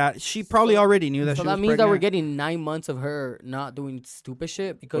flirting Well, with that. She probably already knew that So she that was means that we're pregnant. getting 9 months of her not doing stupid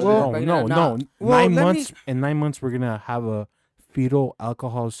shit because Well, she's No, pregnant. no. Well, 9 let months. In 9 months, we're gonna have a fetal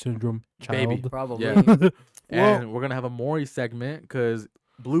alcohol syndrome child. Baby. Probably. Yeah. Well- And we're gonna have a Maury segment because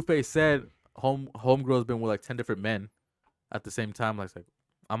Blueface said homegirl's been with like 10 different men at the same time. Like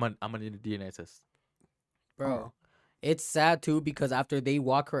I'm gonna need a DNA test. Bro. It's sad too because after they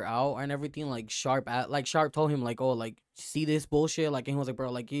walk her out and everything, like Sharp told him like, "Oh, like see this bullshit," like, and he was like,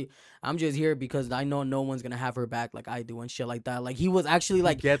 "Bro, like I'm just here because I know no one's gonna have her back like I do and shit like that." Like he was actually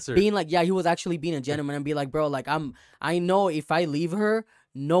like Gets her. being like, yeah, he was actually being a gentleman and be like, "Bro, like I know if I leave her,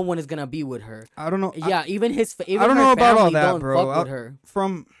 no one is gonna be with her." I don't know. Yeah, even I don't her know about all family that, don't bro. fuck with her.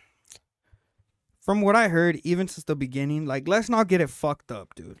 From what I heard, even since the beginning, like let's not get it fucked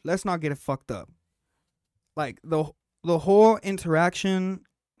up, dude. Let's not get it fucked up. Like the whole interaction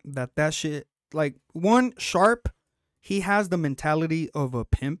that shit, like one Sharp, he has the mentality of a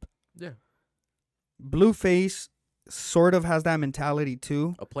pimp. Yeah. Blueface sort of has that mentality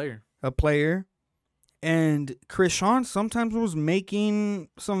too, A player. a player. And Krishan sometimes was making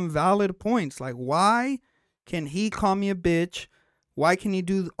some valid points. Like, why can he call me a bitch? Why can he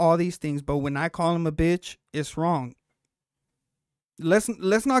do all these things? But when I call him a bitch, it's wrong.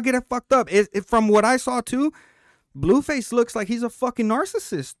 Let's not get it fucked up. From what I saw too, Blueface looks like he's a fucking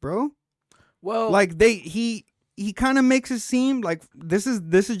narcissist, bro. Well, Like he kind of makes it seem like this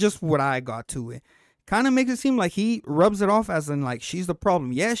is just what I got to it. Kind of makes it seem like he rubs it off as in like she's the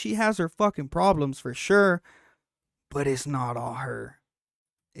problem. Yeah, she has her fucking problems for sure, but it's not all her.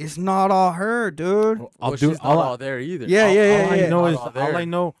 It's not all her, dude. well, do she's not all there either. Yeah, all, yeah, all yeah. I know is Not all there. all I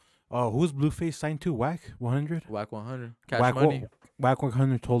know. Who's Blueface signed to? Whack 100. Whack 100. Cash Whack money. Whack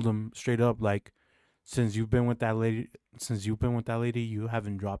 100 told him straight up like, since you've been with that lady, you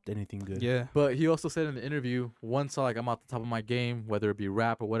haven't dropped anything good. Yeah. But he also said in the interview, once like I'm at the top of my game, whether it be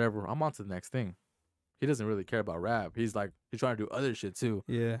rap or whatever, I'm on to the next thing. He doesn't really care about rap. He's trying to do other shit too.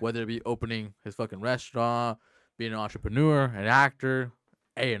 Yeah. Whether it be opening his fucking restaurant, being an entrepreneur, an actor,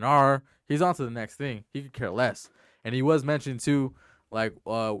 A&R, he's on to the next thing. He could care less. And he was mentioned too, like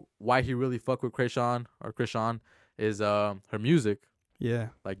why he really fuck with Krishan is her music. Yeah.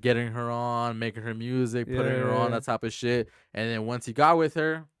 Like getting her on, making her music, putting her Yeah. on, that type of shit. And then once he got with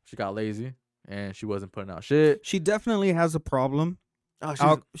her, she got lazy and she wasn't putting out shit. She definitely has a problem.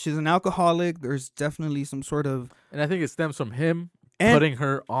 Oh, She's an alcoholic. There's definitely some sort of and I think it stems from him and putting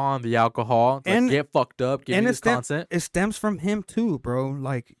her on the alcohol, and- get fucked up, give and you it this stem- content. it stems from him too, bro.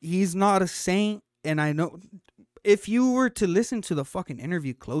 Like he's not a saint, and I know if you were to listen to the fucking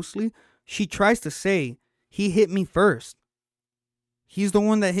interview closely, she tries to say he hit me first. He's the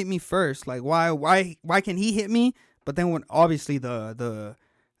one that hit me first. Like why can he hit me? But then when obviously the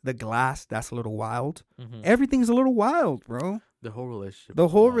glass, that's a little wild. Mhm. Everything's a little wild, bro. The whole relationship. The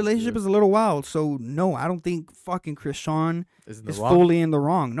whole wild, relationship dude. is a little wild. So no, I don't think fucking Krishan Is in the is wrong. fully in the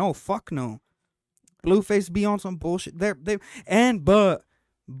wrong. No, fuck no. Blueface be on some bullshit.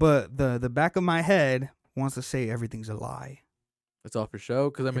 But the back of my head wants to say everything's a lie. It's all for show.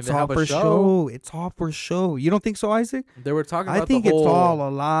 Because I mean, It's they all have for a show. It's all for show. You don't think so, Isaac? They were talking about I think the whole, it's all a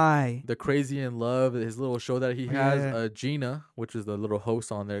lie. the Crazy in Love, his little show that he has. Yeah. Gina, which is the little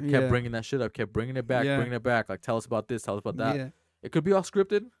host on there, Yeah. kept bringing that shit up, kept bringing it back, Yeah. bringing it back. Like, tell us about this, tell us about that. Yeah. It could be all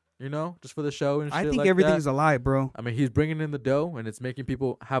scripted, you know, just for the show and shit I think like everything's that. a lie, bro. I mean, he's bringing in the dough, and it's making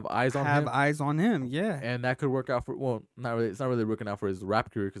people have eyes on Have him. eyes on him. Yeah. And that could work out for, well, not really. It's not really working out for his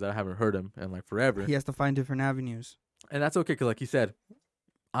rap career because I haven't heard him in like forever. He has to find different avenues. And that's okay because, like he said,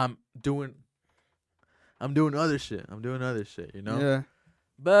 I'm doing other shit. I'm doing other shit, you know. Yeah.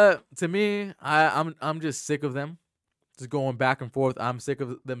 But to me, I'm just sick of them, just going back and forth. I'm sick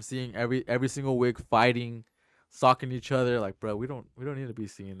of them seeing every single week fighting, socking each other. Like, bro, we don't need to be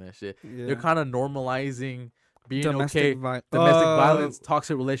seeing that shit. Yeah. They're kind of normalizing being domestic okay, domestic violence,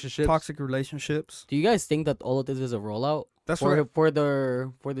 toxic relationships. toxic relationships. Do you guys think that all of this is a rollout That's for what for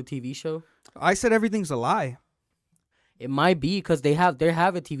the TV show? I said. Everything's a lie. It might be because they have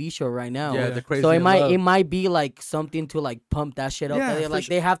a TV show right now. Yeah, Yeah. the crazy. So in Love. it might be like something to like pump that shit up. Yeah, They, for like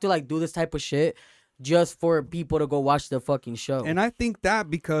sure. they have to like do this type of shit just for people to go watch the fucking show. And I think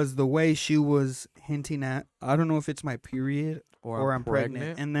that because the way she was hinting at, I don't know if it's my period or I'm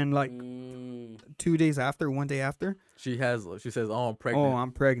pregnant. And then like 2 days after, 1 day after, She says, "Oh, I'm pregnant." oh,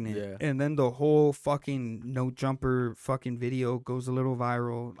 I'm pregnant. Yeah. And then the whole fucking no jumper fucking video goes a little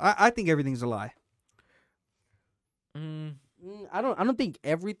viral. I think everything's a lie. I don't think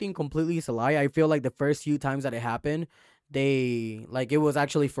everything completely is a lie. I feel like the first few times that it happened, they like it was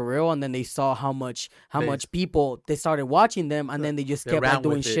actually for real, and then they saw how much people they started watching them, and then they just They kept ran like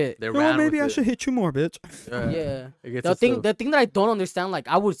doing with it. shit. They No, ran maybe with I it. should hit you more, bitch. Yeah. It gets The us thing to- the thing that I don't understand, like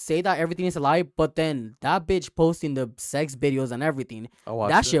I would say that everything is a lie, but then that bitch posting the sex videos and everything, I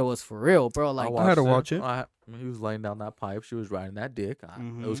watched that it. shit was for real, bro. Like I had to watched watch it. He was laying down that pipe. She was riding that dick.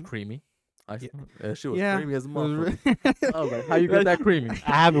 It was Mhm. creamy. Yeah. That shit was Yeah, creamy as a it was motherfucker. I was like, how you get that creamy? I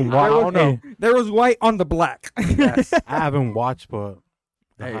haven't I don't watched. know. There was white on the black. Yes. I haven't watched, but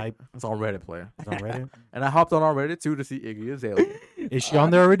the Hey, hype it's on Reddit, player. is on Reddit. And I hopped on Reddit too to see Iggy Azalea. Is she on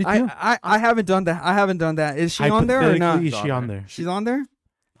there already too? I haven't done that. I haven't done that. Is she on there or not? Hypothetically, is she on there? She's on there.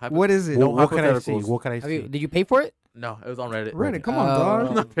 Hypo- What is it? No What can I see? hypotheticals. What can I see? did you pay for it? No, it was on Reddit. Reddit, come on, Oh. I'm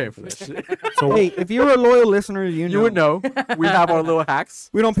dog. not paying for that shit. So Hey, if you're a loyal listener, you know. You would know. We have our little hacks.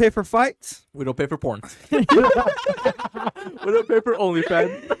 We don't pay for fights. We don't pay for porn. We don't pay for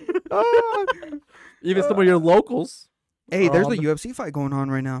OnlyFans. Even some of your locals. Hey, there's a Um, UFC fight going on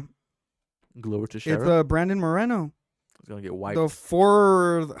right now. Glover to It's Sheriff. Brandon Moreno. It's gonna get wiped.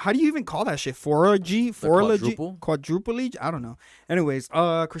 The how do you even call that shit? 4G? 4G? quadruple? Quadruple? I don't know. Anyways,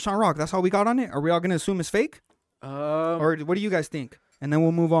 Krishan Rock, that's how we got on it? Are we all going to assume it's fake? Or what do you guys think? And then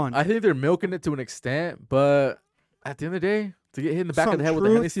we'll move on. I think they're milking it to an extent, but at the end of the day, to get hit in the back of Some the head with a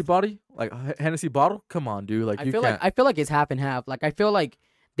truth. Hennessy Hennessy bottle, come on, dude. Like I you feel can't. like it's half and half. Like I feel like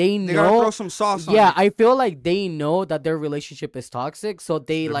they They got to know throw some sauce on yeah, it. I feel like they know that their relationship is toxic, so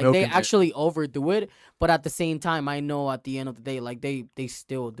they They're they milking it. actually overdo it. But at the same time, I know at the end of the day, like they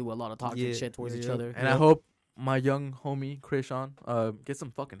still do a lot of toxic Yeah, shit towards yeah, each yeah. other. And I hope my young homie Krishan get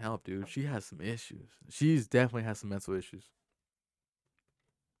some fucking help, dude. She has some issues. She's definitely has some mental issues.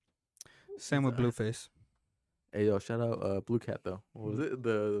 Same with Blueface. Hey yo, shout out Blue Cat though. What was it?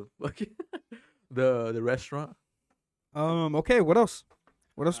 The the restaurant. Okay, what else?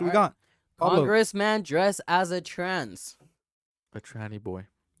 What else do we Alright. got? Pablo. Congressman dressed as a trans. A tranny boy.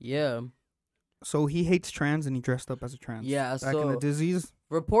 Yeah. So he hates trans and he dressed up as a trans. Yeah, Back in the so- disease.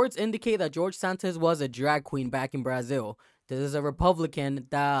 Reports indicate that George Santos was a drag queen back in Brazil. This is a Republican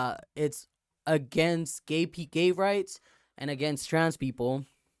that it's against gay rights and against trans people.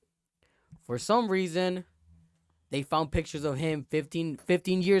 For some reason, they found pictures of him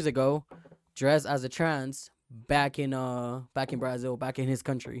 15 years ago dressed as a trans back in Brazil, back in his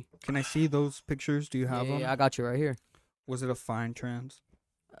country. Can I see those pictures? Do you have them? Yeah, I got you right here. Was it a fine trans?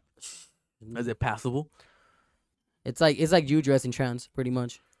 Is it passable? It's like you dressing trans, pretty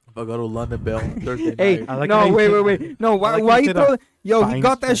much. If I go to London Bell on Thursday Hey, night, I like how no, you wait, said- wait. No, why? like Why you you said throw? Yo, he fine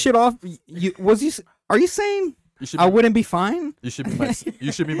got that trans. shit off. Are you saying you should I be, wouldn't be fine? you should be my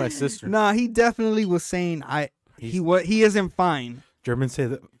you should be my sister. Nah, he definitely was saying he isn't fine. Germans say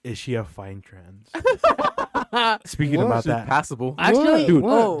that is she a fine trans? Speaking What? about She's that, passable. Actually, dude,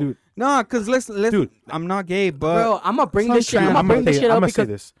 oh, dude, Nah, cause listen, Dude. I'm not gay, but bro, I'm gonna bring some this shit. trans- I'm I'm gonna bring this shit I'm up gonna say because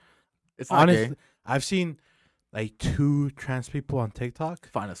this. It's not Honestly, gay. I've seen like 2 trans people on TikTok.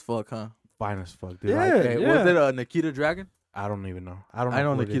 Fine as fuck, huh? Fine as fuck, dude. Yeah. Like, Hey, was it Nikita Dragon? I don't even know. I don't know. I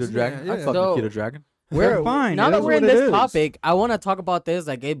know who it Nikita is. Dragon. Yeah, I yeah. fuck So- Nikita Dragon. they're fine. now It that is we're in what it this is. topic, I want to talk about this.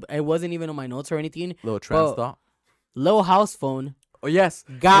 Like it wasn't even on my notes or anything. Little trans Well, thought. Lil House Phone Oh yes,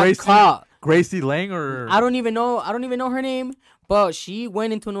 got Gracie- caught. Gracie Lang or I don't even know her name, But she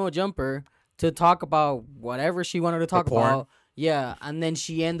went into No Jumper to talk about whatever she wanted to talk about. Yeah, and then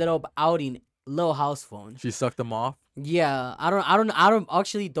she ended up outing Lil House Phone. She sucked them off. Yeah, I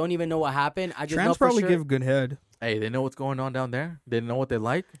don't even know what happened. I just Trans know for probably sure. give good head. Hey, they know what's going on down there. They know what they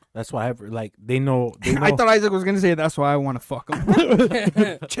like. That's why they know. I thought Isaac was gonna say that's why I want to fuck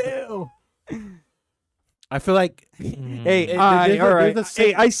him. Chill. I feel like Hey, all right.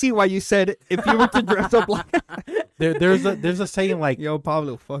 Hey, I see why you said if you were to dress up like there's a saying like, yo,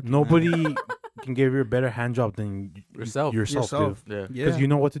 Pablo, fuck you, nobody man. can give you a better hand job than Yourself. Yourself. Yeah. Because you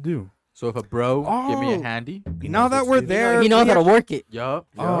know what to do. So if a bro give me a Oh. handy, Now that we're there, He knows how to work it. yup.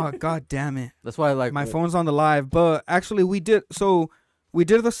 oh god damn it, That's why I like my phone's on the live. But actually, we did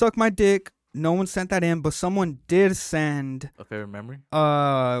the suck my dick. No one sent that in, but someone did send. a favorite memory.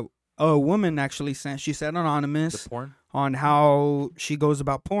 A woman actually sent. She said anonymous The porn. on how she goes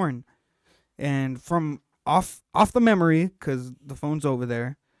about porn, and from off the memory, because the phone's over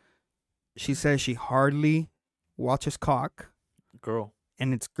there. She says she hardly watches cock, Girl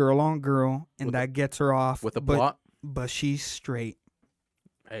and it's girl on girl, and With that gets her off. with a but, plot. but she's straight.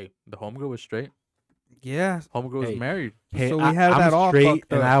 Hey, the homegirl was straight. Yeah, Homegirl was Hey. married. Hey, So we I'm have that all straight,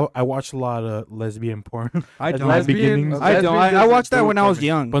 fucked and up. I watch a lot of lesbian porn. I That's don't. my Lesbian- beginnings. I don't. lesbian I watched doesn't that do when it I for was me.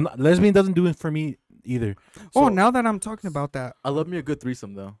 young. But lesbian doesn't do it for me either. Oh, So, now that I'm talking about that, I love me a good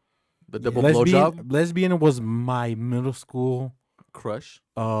threesome though. The Yeah. double lesbian blowjob lesbian was my middle school, crush.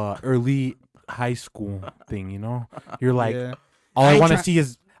 early high school thing. You know, you're like, yeah, all I I want to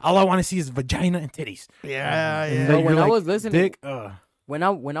try- see is vagina and titties. yeah, And yeah. then But when you're I like, was listening, dick, when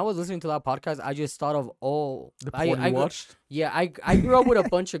I was listening to that podcast, I just thought of The porn you watched. I grew up with a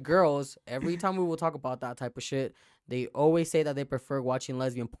bunch of girls. Every time we will talk about that type of shit, they always say that they prefer watching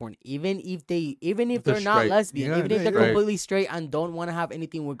lesbian porn, even if they're not straight. lesbian, Yeah, even if they're straight. completely straight and don't want to have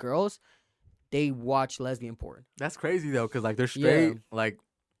anything with girls, they watch lesbian porn. That's crazy though, cause like they're straight. Yeah. Like,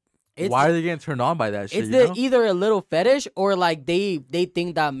 It's why are they getting turned on by that shit? it's You know? either a little fetish or like they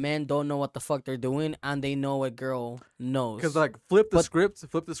think that men don't know what the fuck they're doing and they know what girl knows. Cause like flip the But-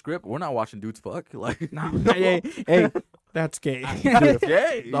 script. We're not watching dudes fuck. Like, hey, that's gay.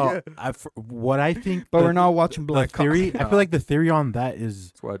 yeah. no, what I think, But the- we're not watching the black theory. cock. I feel like the theory on that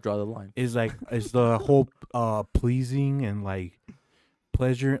is That's where I draw the line. is the whole pleasing and like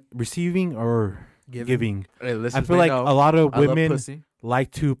pleasure receiving or giving. Hey, listen. I feel like a lot of I love women pussy.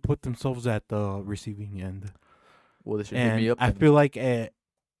 like to put themselves at the receiving end, Well, they should hit me and up. I then. feel like in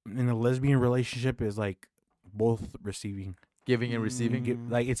a lesbian relationship is like both receiving. Giving and receiving.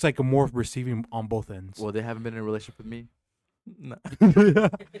 Like it's like a more receiving on both ends. Well, they haven't been in a relationship with me. No.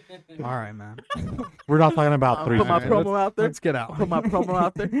 All right, man. We're not talking about I'll three. put my Alright, promo out there. Let's get out. Put my promo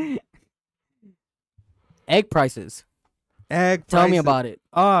out there. egg prices. Egg Tell me prices. about it.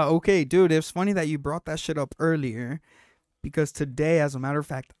 Okay, dude. It's funny that you brought that shit up earlier, because today, as a matter of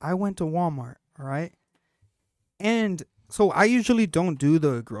fact, I went to Walmart. All right, and so I usually don't do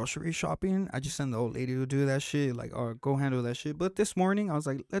the grocery shopping. I just send the old lady to do that shit, like, or go handle that shit. But this morning, I was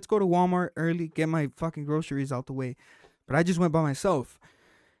like, let's go to Walmart early, get my fucking groceries out the way. But I just went by myself.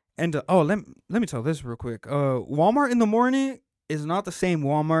 And let me tell this real quick. Walmart in the morning is not the same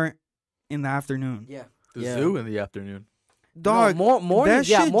Walmart in the afternoon. Yeah. The Yeah. zoo in the afternoon. Dog, no, morning. that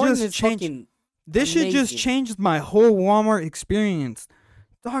Yeah, shit morning just is changed- fucking. this shit just amazing. changed my whole Walmart experience.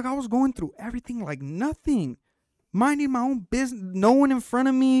 Dog, I was going through everything like nothing. Minding my own business. No one in front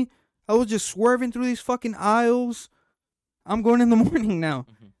of me. I was just swerving through these fucking aisles. I'm going in the morning now.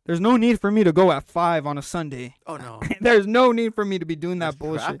 Mhm. There's no need for me to go at 5 on a Sunday. Oh no. There's no need for me to be doing that That's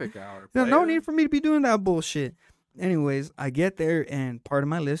bullshit. traffic hour. There's no player. need for me to be doing that bullshit. Anyways, I get there and part of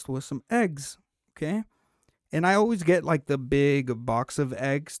my list was some eggs. Okay. And I always get like the big box of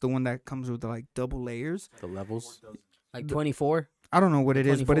eggs, the one that comes with like double layers. The levels. Like 24. I don't know what it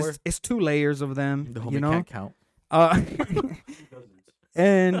is, but 24? it's 2 layers of them. The homie You know. can't count.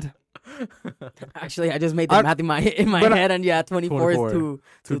 And Actually, I just made the I- math in my but I- head, and yeah, 24 is 24. two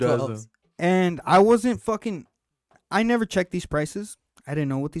 2 12s. dozen. and I wasn't fucking. I never checked these prices. I didn't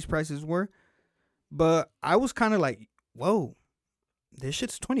know what these prices were, but I was kind of like, "Whoa, this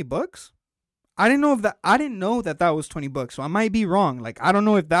shit's $20." I didn't know that was $20. So I might be wrong. Like I don't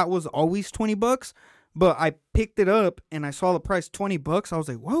know if that was always $20, but I picked it up and I saw the price $20. I was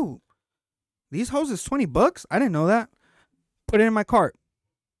like, "Whoa, these hoses $20? I didn't know that." Put it in my cart.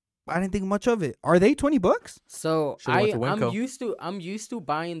 I didn't think much of it. Are they $20? So Should've went to I'm Winco. used to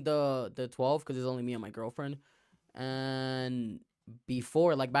buying the 12 because it's only me and my girlfriend. And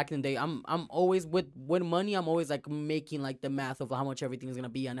before, like back in the day, I'm always with money. I'm always like making like the math of how much everything is gonna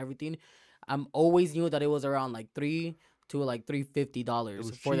be and everything. I'm always knew that it was around like $300 to like $350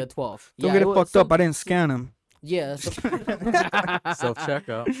 was for the cheap. 12. Don't Yeah, get it was fucked some- up. I didn't scan them. Yeah. So Self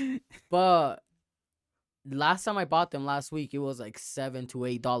checkout. but last time I bought them last week, it was like $7 to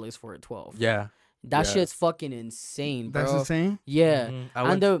 $8 for a 12. Yeah. That Yeah. shit's fucking insane, bro. That's insane. Yeah.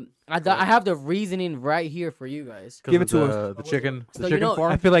 Mhm. I have the reasoning right here for you guys. Give it to us. The chicken. So The you chicken know-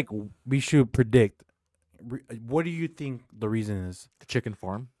 farm. I feel like we should predict. What do you think the reason is? The chicken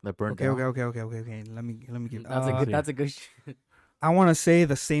farm that burned Okay, down. okay. Let me give. That's a good. yeah. That's a good. I want to say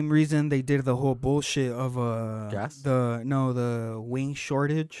the same reason they did the whole bullshit of Gas? the wing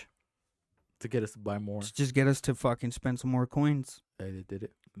shortage To get us to buy more. to just get us to fucking spend some more coins. Hey, they did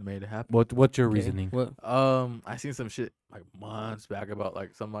it. They made it happen. What's your Okay, reasoning? What? I seen some shit like months back about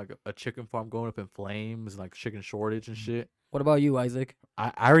like some like a chicken farm going up in flames, like chicken shortage and shit. What about you, Isaac?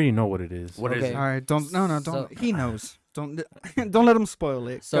 I already know what it is. What is Okay. it? All right, don't So- he knows. Don't don't let him spoil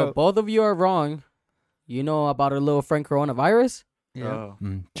it. So Go. both of you are wrong. You know about our little friend coronavirus? Yeah. Oh.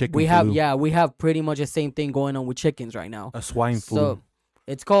 Chicken We have flu. we have pretty much the same thing going on with chickens right now. A swine flu. So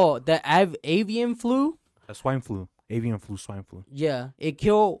it's called the avian flu. A swine flu. Avian flu, swine flu. Yeah, it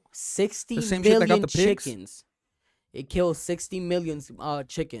killed 60 The same shit that got million the pigs? chickens. It killed 60 million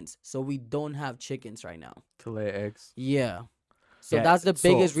chickens. So we don't have chickens right now. To lay eggs. Yeah. So Yeah, that's the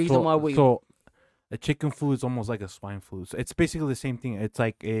biggest reason why we. So, a chicken flu is almost like a swine flu. So it's basically the same thing. It's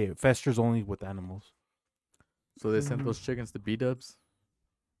like it festers only with animals. So they sent Mhm. those chickens to B-dubs.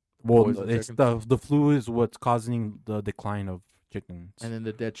 Well, Poison it's chickens. the flu is what's causing the decline of chickens. And then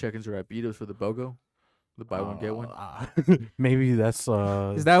the dead chickens are at B-dubs for the BOGO. The buy one, get one. Maybe that's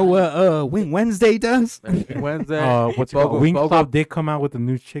Is that what Wing Wednesday does? Wednesday. what's it called? Bogo- Wingstop Bogo- did come out with a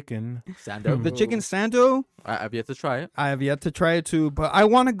new chicken. Sando. The chicken sando? I've yet to try it. I have yet to try it too, but I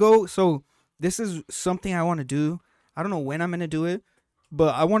want to go. So this is something I want to do. I don't know when I'm gonna do it,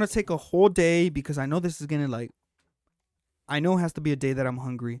 but I want to take a whole day because I know this is gonna like. I know it has to be a day that I'm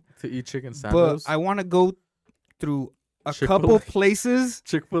hungry, To eat chicken but sandos. I want to go through a Chick-fil-A. couple places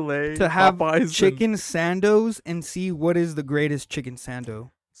Chick-fil-A. to have Popeyes, and- chicken sandos and see what is the greatest chicken sando.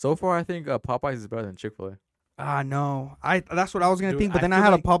 So far, I think Popeyes is better than Chick-fil-A. Ah no, that's what I was gonna Dude, think, but I then I feel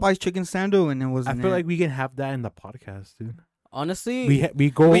had like- a Popeyes chicken sando and it I wasn't. feel it. like we can have that in the podcast, dude. Honestly, We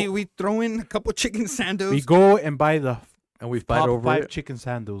go we throw in a couple chicken sandos. we go and buy the And we fight top over 5 it. chicken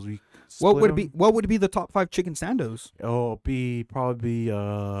sandos. We What split would 'em. be what would be the top 5 chicken sandos? Oh, be probably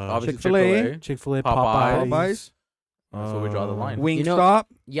Obviously Chick-fil-A. Chick-fil-A, Popeyes. Popeyes. That's where we draw the line. Wingstop.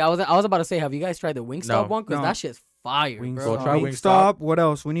 yeah, I was about to say, have you guys tried the Wingstop No. one? Because No. that shit's fire, Wingstop. bro. Go try Wingstop. What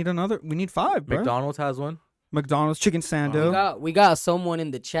else? We need another. We need 5, bro. McDonald's has one. McDonald's chicken sando. We got someone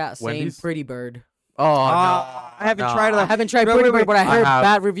in the chat saying Wendy's? Pretty Bird. Oh, I haven't tried I that. haven't tried Wait, Pretty wait, Bird, but I I heard have.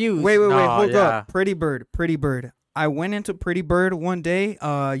 bad reviews. Wait, No, hold yeah. up. Pretty Bird. I went into Pretty Bird one day.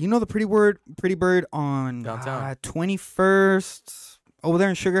 You know the Pretty Bird on Downtown. 21st over there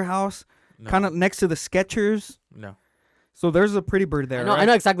in Sugar House, No. kind of next to the Skechers. No. So there's a Pretty Bird there. I know, right? I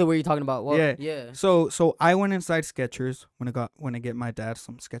know exactly what you're talking about. Well, Yeah. yeah. So I went inside Skechers when I get my dad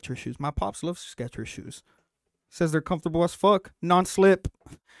some Skechers shoes. My pops loves Skechers shoes. Says they're comfortable as fuck, non-slip.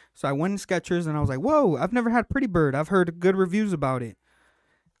 So I went in Skechers and I was like, "Whoa, I've never had Pretty Bird. I've heard good reviews about it."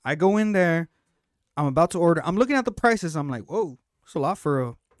 I go in there. I'm about to order. I'm looking at the prices. I'm like, "Whoa, it's a lot for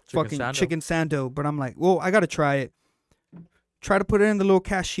a fucking sando. chicken sando." But I'm like, "Well, I gotta try it." Try to put it in the little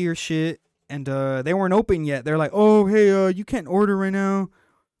cashier shit, and they weren't open yet. They're like, "Oh, hey, you can't order right now.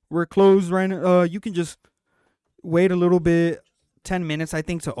 We're closed right now. You can just wait a little bit, 10 minutes, I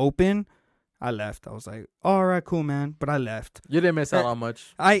think, to open." I left. I was like, "All right, cool, man." But I left. You didn't miss out on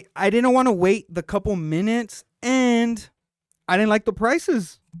much. I didn't want to wait the couple minutes, and I didn't like the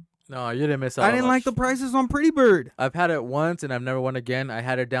prices. No, you didn't miss out. I on didn't like the much. prices on Pretty Bird. I've had it once and I've never went again. I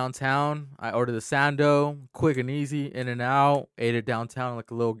had it downtown. I ordered the sando, quick and easy, in and out. Ate it downtown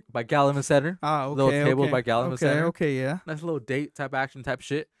like a little by Gallivan Center. Ah, okay. Little tables okay. by Gallivan Okay, Center. okay, yeah. Nice little date type action type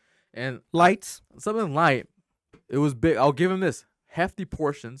shit. And Lights. something light. It was big. I'll give him this. Hefty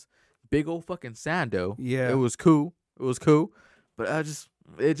portions. Big old fucking sando. Yeah. It was cool. But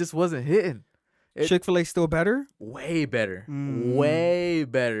it just wasn't hitting. It- Chick-fil-A still better? Way better. Mm. Way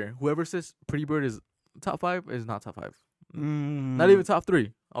better. Whoever says Pretty Bird is top 5 is not top 5. Mm. Not even top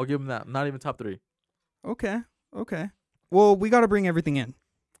 3. I'll give him that. Not even top 3. Okay. Well, we got to bring everything in.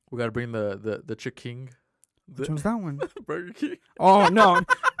 We gotta bring the Chick King. Which one's that one? Burger King. Oh, no.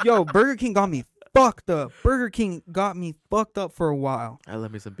 Yo, Burger King got me fucked up. Burger King got me fucked up for a while. I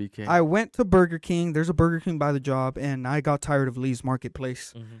love me some BK. I went to Burger King. There's a Burger King by the job, and I got tired of Lee's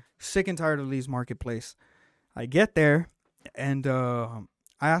Marketplace. Sick and tired of Lee's Marketplace. I get there, and I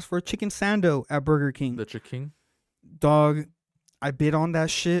asked for a chicken sando at Burger King. The Chick King. Dog, I bit on that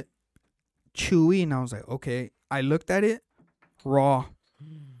shit, chewy, and I was like, okay. I looked at it, raw.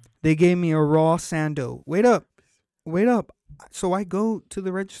 They gave me a raw sando. Wait up. wait up. So I go to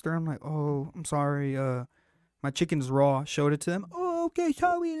the register. I'm like, oh, I'm sorry. My chicken's raw. Showed it to them. Oh, okay,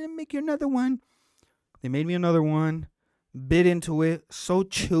 sorry. Let me make you another one. They made me another one. Bit into it. So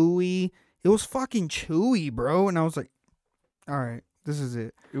chewy. It was fucking chewy, bro. And I was like, all right, this is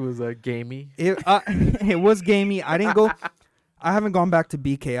it. It was gamey. It was gamey. I didn't go. I haven't gone back to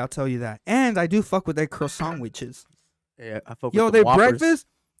BK. I'll tell you that. And I do fuck with their croissant witches. Yeah, I fuck Yo, with the their Whoppers. breakfast.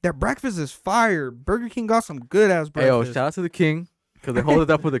 Their breakfast is fire. Burger King got some good ass Hey, yo, breakfast. shout out to the king because they hold it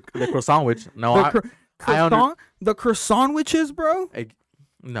up with the croissant witch. No, the croissant witches, bro.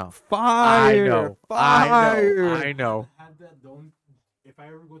 No. Fire. Fire. I know. If I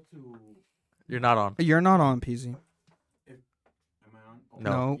ever go to, You're not on. You're not on, PZ. am I on?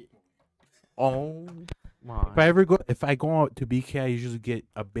 No. Oh my. If I go out to BK, I usually get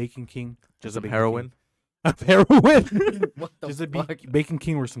a Bacon King, Just some Bacon heroin. King. A heroin. What the Just a fuck? Bacon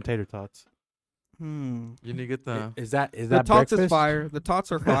King with some tater tots. You need to get the Is that The that tots is breakfast? fire. The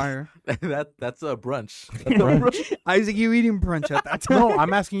tots are fire. that's a brunch. Isaac, you eating brunch at that time? No,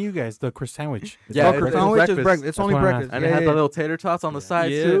 I'm asking you guys. The croissant sandwich. Yeah, Oh, croissant witch is breakfast. breakfast. It's That's only what I'm breakfast. And yeah, it has yeah, the little tater tots on the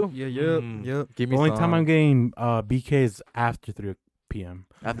sides yeah, too. Yeah, Mm. yep. Give me The only some. time I'm getting BK is after 3 p.m.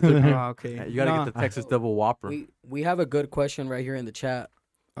 After the- Oh, okay. you gotta Nah. get the Texas Double Whopper. We have a good question right here in the chat.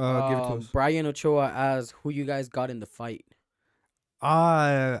 Give it to us. Brian Ochoa asks who you guys got in the fight.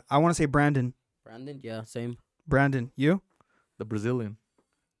 I want to say Brandon. Brandon, yeah, same. Brandon, you? The Brazilian.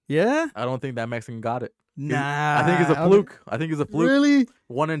 Yeah? I don't think that Mexican got it. Nah. I think it's a fluke. I think it's a fluke. Really?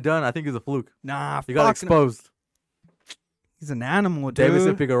 One and done. I think it's a fluke. Nah. He got fuck exposed. He's an animal, dude.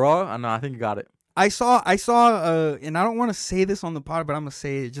 Davison Figueroa. I think he got it. I saw, and I don't want to say this on the pod, but I'm gonna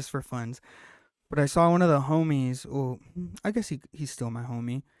say it just for funs. But I saw one of the homies. Oh, I guess he's still my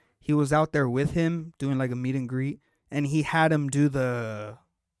homie. He was out there with him doing like a meet and greet, and he had him do the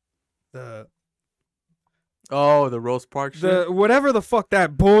Oh, the Rose Park shit. whatever the fuck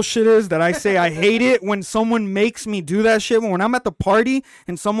that bullshit is that I say I hate it when someone makes me do that shit. When I'm at the party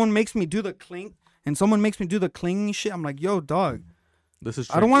and someone makes me do the clink and someone makes me do the clinging shit, I'm like, yo, dog, This is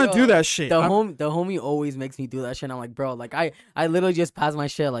I don't want to Yo, do that shit. The homie always makes me do that shit. And I'm like, bro, like I literally just pass my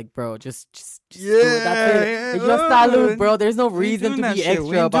shit, like, bro, just do it. That's it. Yeah, It's just salute, yeah. bro. There's no We ain't reason doing to that be shit. We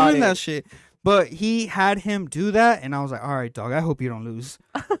extra ain't about doing it. that shit. But he had him do that, and I was like, all right, dog, I hope you don't lose.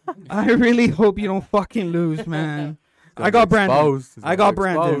 I really hope you don't fucking lose, man. I got Brandon. Exposed. He's I gonna got get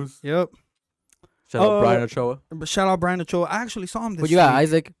Brandon. exposed. Yep. Shout out Brian Ochoa. But shout out Brandon Ochoa. I actually saw him this What you got, week.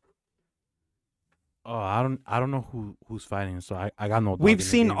 Isaac? Oh, I don't know who's fighting, so I got no. dog in We've the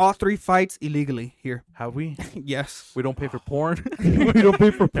seen game. all 3 fights illegally here. Have we? Yes. We don't pay for porn. We don't pay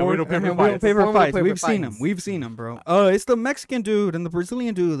for And we don't pay for We don't fights. pay for Former fights. pay for We've seen fights. them. We've seen them, bro. It's the Mexican dude and the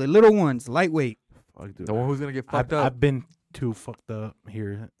Brazilian dude, the little ones, lightweight. Fuck, dude. The one who's gonna get fucked up. I've been too fucked up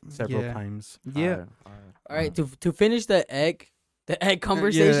here several Yeah. times. Yeah. All right, to finish the egg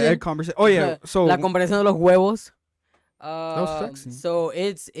conversation. Yeah, egg conversation. Oh yeah. So La conversación de los huevos. was sexy. So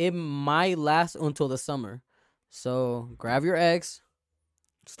it might last until the summer. So grab your eggs.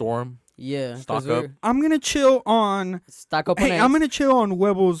 Storm. Yeah. 'cause Stock we're- up. I'm gonna chill on. Stock up on Hey, eggs. I'm gonna chill on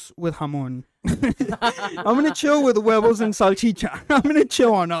huevos with jamon. I'm gonna chill with huevos and salchicha. I'm gonna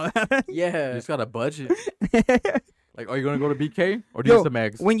chill on all that. You Yeah. just got a budget. Like, are you gonna go to BK or do you Yo, use some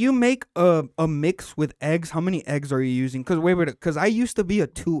eggs? When you make a mix with eggs, how many eggs are you using? Because I used to be a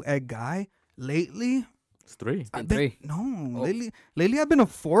 2-egg guy. Lately, It's 3. I've Been been three. no. Oh. Lately I've been a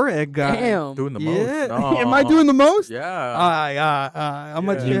 4-egg guy. Damn. Doing the Yeah. most. No. Am I doing the most? Yeah. I'm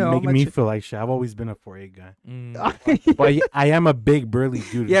Yeah. a You're chill. making me feel like shit. I've always been a 4A guy, Mm. but I am a big burly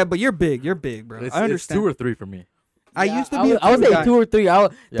dude. Yeah, but you're big. You're big, bro. It's, I understand. It's 2 or 3 for me. I Yeah, used to be. I would say 2 or 3. Yeah,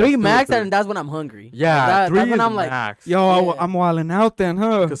 3 2 or max, 3. and that's when I'm hungry. Yeah, 3 that's when is I'm like, max. Yo, Yeah. I'm wilding out then,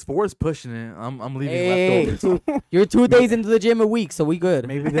 huh? Because 4 is pushing it. I'm leaving hey, leftovers. you're 2 days into the gym a week, so we good.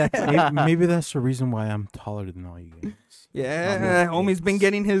 maybe maybe that's the reason why I'm taller than all you guys. Yeah, homie's been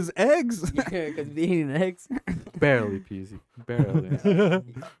getting his eggs. Yeah, because eating eggs. Barely, Peasy. Barely.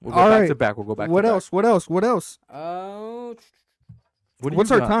 We'll go All back right. to back. We'll go back What to else? What else? What else? Oh, Back.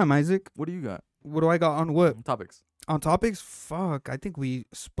 What's our time, Isaac? What do you got? What do I got on what? Topics. On topics? Fuck, I think we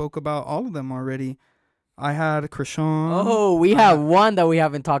spoke about all of them already. I had Krishan. oh, we have one that we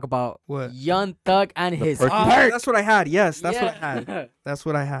haven't talked about. What? Young Thug and his perky? That's what I had. Yes, that's what I had. That's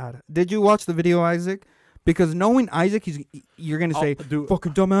what I had. Did you watch the video, Isaac? Because knowing Isaac, you're gonna say, dude,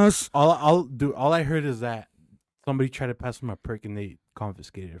 "Fucking dumbass." all I heard is that somebody tried to pass him a perk and they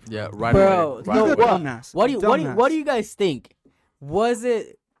confiscated it. From Yeah, him. right Bro, away. He's Right no, a away. what- dumbass. What do Dumbass. you guys think? Was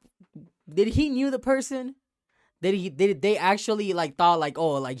it? Did he knew the person? Did they actually like thought like,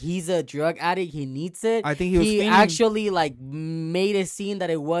 oh, like he's a drug addict, he needs it? I think he was. He feigning- actually like made it seem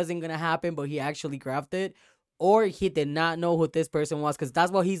that it wasn't gonna happen, but he actually grabbed it. or he did not know who this person was, because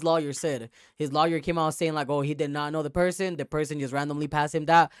that's what his lawyer said. His lawyer came out saying like, oh, he did not know the person just randomly passed him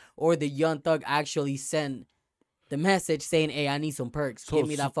that, or the Young Thug actually sent the message saying, hey, I need some perks, give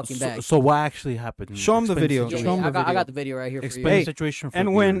me that fucking bag. So what actually happened? Show him the video. I got the video right here for Explain you. the situation for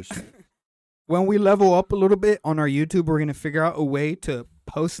and when we level up a little bit on our YouTube, we're gonna figure out a way to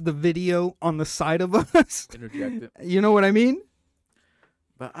post the video on the side of us. Interject it. You know what I mean?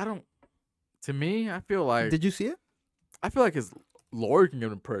 But I don't. To me, I feel like. Did you see it? I feel like his lawyer can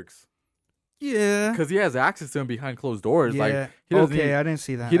give him perks Yeah. because he has access to him behind closed doors. Yeah. Like he doesn't Okay, need, I didn't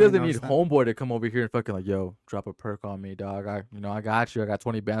see that. he I didn't doesn't need notice that. homeboy to come over here and fucking like, yo, drop a perk on me, dog. I got you. I got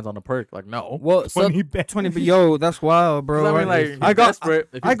 20 bands on the perk. Like, no. Well, so 20 bands. 20, but yo, that's wild, bro. 'Cause I mean, like, if I he's got- desperate.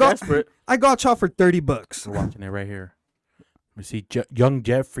 If I he's got- desperate, I got y'all for $30. We're watching it right here. We see Young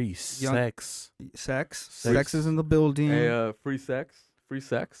Jeffrey Young- sex. Sex is in the building. hey, free sex.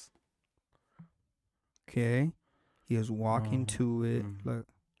 Okay. He is walking Oh, to it. mm. Look.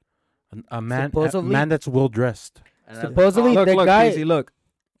 A man Supposedly- that's well dressed. And that's- supposedly Look, the look, guy, Peasy, look.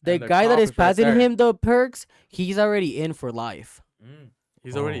 the and the guy that cop is is right passing there. him the perks, he's already in for life.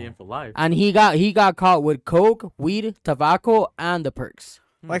 He's already Oh. in for life. And he got caught with coke, weed, tobacco, and the perks.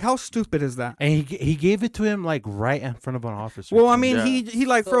 Like, how stupid is that? And he gave it to him like right in front of an officer. Well, I too. mean, Yeah. he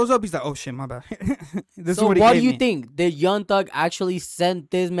like So- froze up. He's like, oh shit, my bad. This So is what he what do gave you me. think? Did Young Thug actually send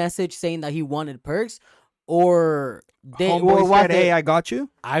this message saying that he wanted perks, or Homeboy was said, it- hey, I got you.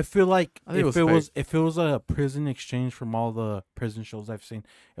 I feel like I think it if it was a prison exchange from all the prison shows I've seen,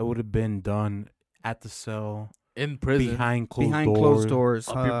 it would have been done at the cell In prison. behind closed Behind doors. closed doors.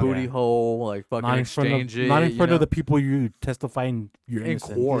 Up your huh? booty Yeah. hole, like fucking Not in front exchange of it. not in you front know? of the people you testifying you're in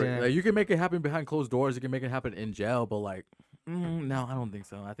innocent. court. Yeah. Like, you can make it happen behind closed doors. You can make it happen in jail, but like, no, I don't think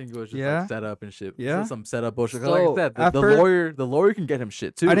so. I think it was just Yeah? like set up and shit. Yeah? Just some setup bullshit. 'Cause So, like I said, at the first- lawyer can get him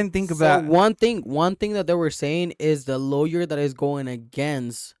shit too. I didn't think of So that. one thing that they were saying is the lawyer that is going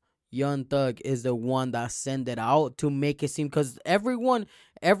against Young Thug is the one that sent it out to make it seem, because everyone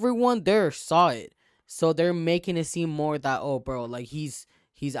there saw it, so they're making it seem more that, oh bro, like he's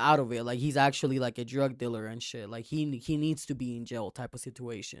out of it, like he's actually like a drug dealer and shit, like he needs to be in jail type of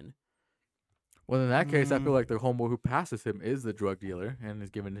situation. Well, in that case, I feel Mm. like the homeboy who passes him is the drug dealer and is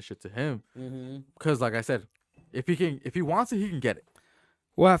giving this shit to him. Mm-hmm. Because, like I said, if he wants it, he can get it.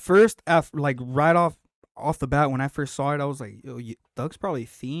 Well, at first, like right off the bat, when I first saw it, I was like, yo, Thug's probably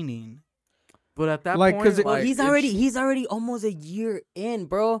fiending. But at that Like, point, 'cause it- Well, like, he's it's- already almost a year in,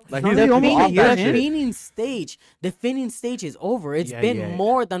 bro. Like, Not he's really he's almost a off year that The in. shit. fiending stage is over. It's Yeah, been yeah.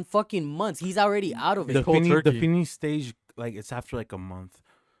 more than fucking months. He's already out of it. The cold the turkey. fiending stage, like it's after like a month.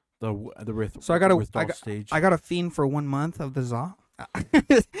 So I gotta- withdrawal stage. I got a fiend for 1 month of the za.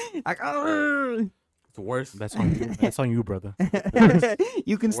 I got. It's worse. That's on you. That's on you, brother.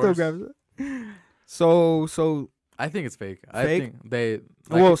 You can still Worse. grab it. So I think it's fake. I Fake? think they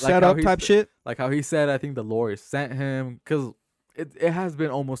well, set how up he type s- shit. Like how he said, I think the lawyer sent him because it has been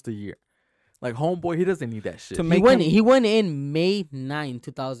almost a year. Like homeboy, he doesn't need that shit. To He make went him- he went in May 9,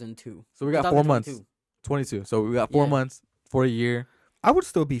 2002. So we got 4 months, 2022. 22. So we got 4 Yeah. months for a year. I would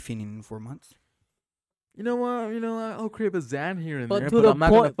still be fiending in 4 months. You know what? I'll crave a Zan here and But there, to but the I'm not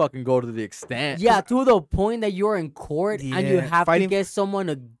gonna point- fucking go to the extent. Yeah, to the point that you're in court and you Yeah, have fighting- to get someone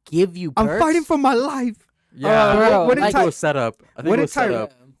to give you I'm perks. fighting for my life. Yeah. Bro, what did I think Ty- it was set up. I think what it did was set Ty-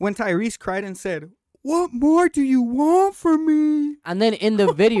 up. When Tyrese cried and said, "What more do you want from me?" And then in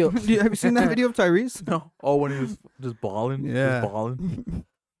the video, Have you seen that video of Tyrese? No. Oh, when he was just balling. Yeah. Just balling.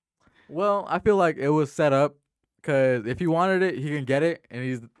 Well, I feel like it was set up because if he wanted it, he can get it,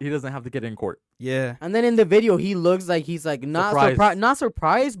 and he doesn't have to get it in court. Yeah. and then in the video, he looks like he's like Surprised. not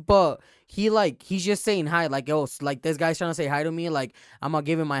surprised, but he's just saying hi, like, oh, like this guy's trying to say hi to me, like I'm gonna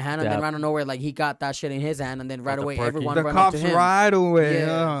give him my hand, and then Dab. right out of nowhere, like he got that shit in his hand, and then right Got the away perky. everyone The run up to cops him. right away.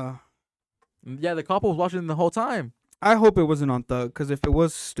 Yeah. Yeah, the cop was watching the whole time. I hope it wasn't on Thug, because if it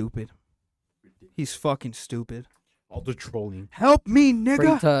was, stupid. He's fucking stupid. All the trolling. Help me, Free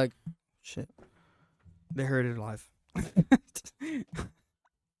nigga. Tug. Shit. They heard it live.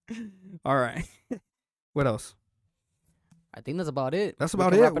 All right. What else? I think that's about it. That's We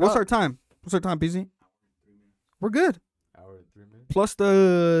about can it. wrap What's up. our time? What's our time, BZ? We're good. Hour and 3 minutes. Plus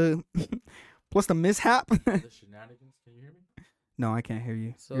the plus the mishap. The shenanigans. Can you hear me? No, I can't hear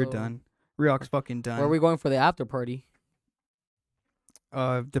you. You're So- done. Rioch's fucking done. Where are we going for the after party?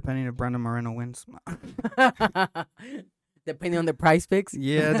 Depending if Brandon Moreno wins. Depending on the price picks.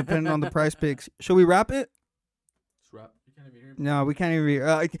 Yeah, depending on the price picks. Should we wrap it? Just wrap. You can't even hear me. No, we can't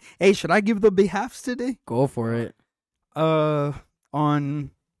even. Hey, should I give the behalfs today? Go for it.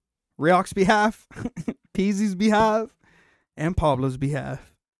 On Rioch's behalf, Peasy's behalf, and Pablo's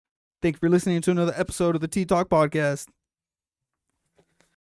behalf. Thank you for listening to another episode of the Tea Talk Podcast.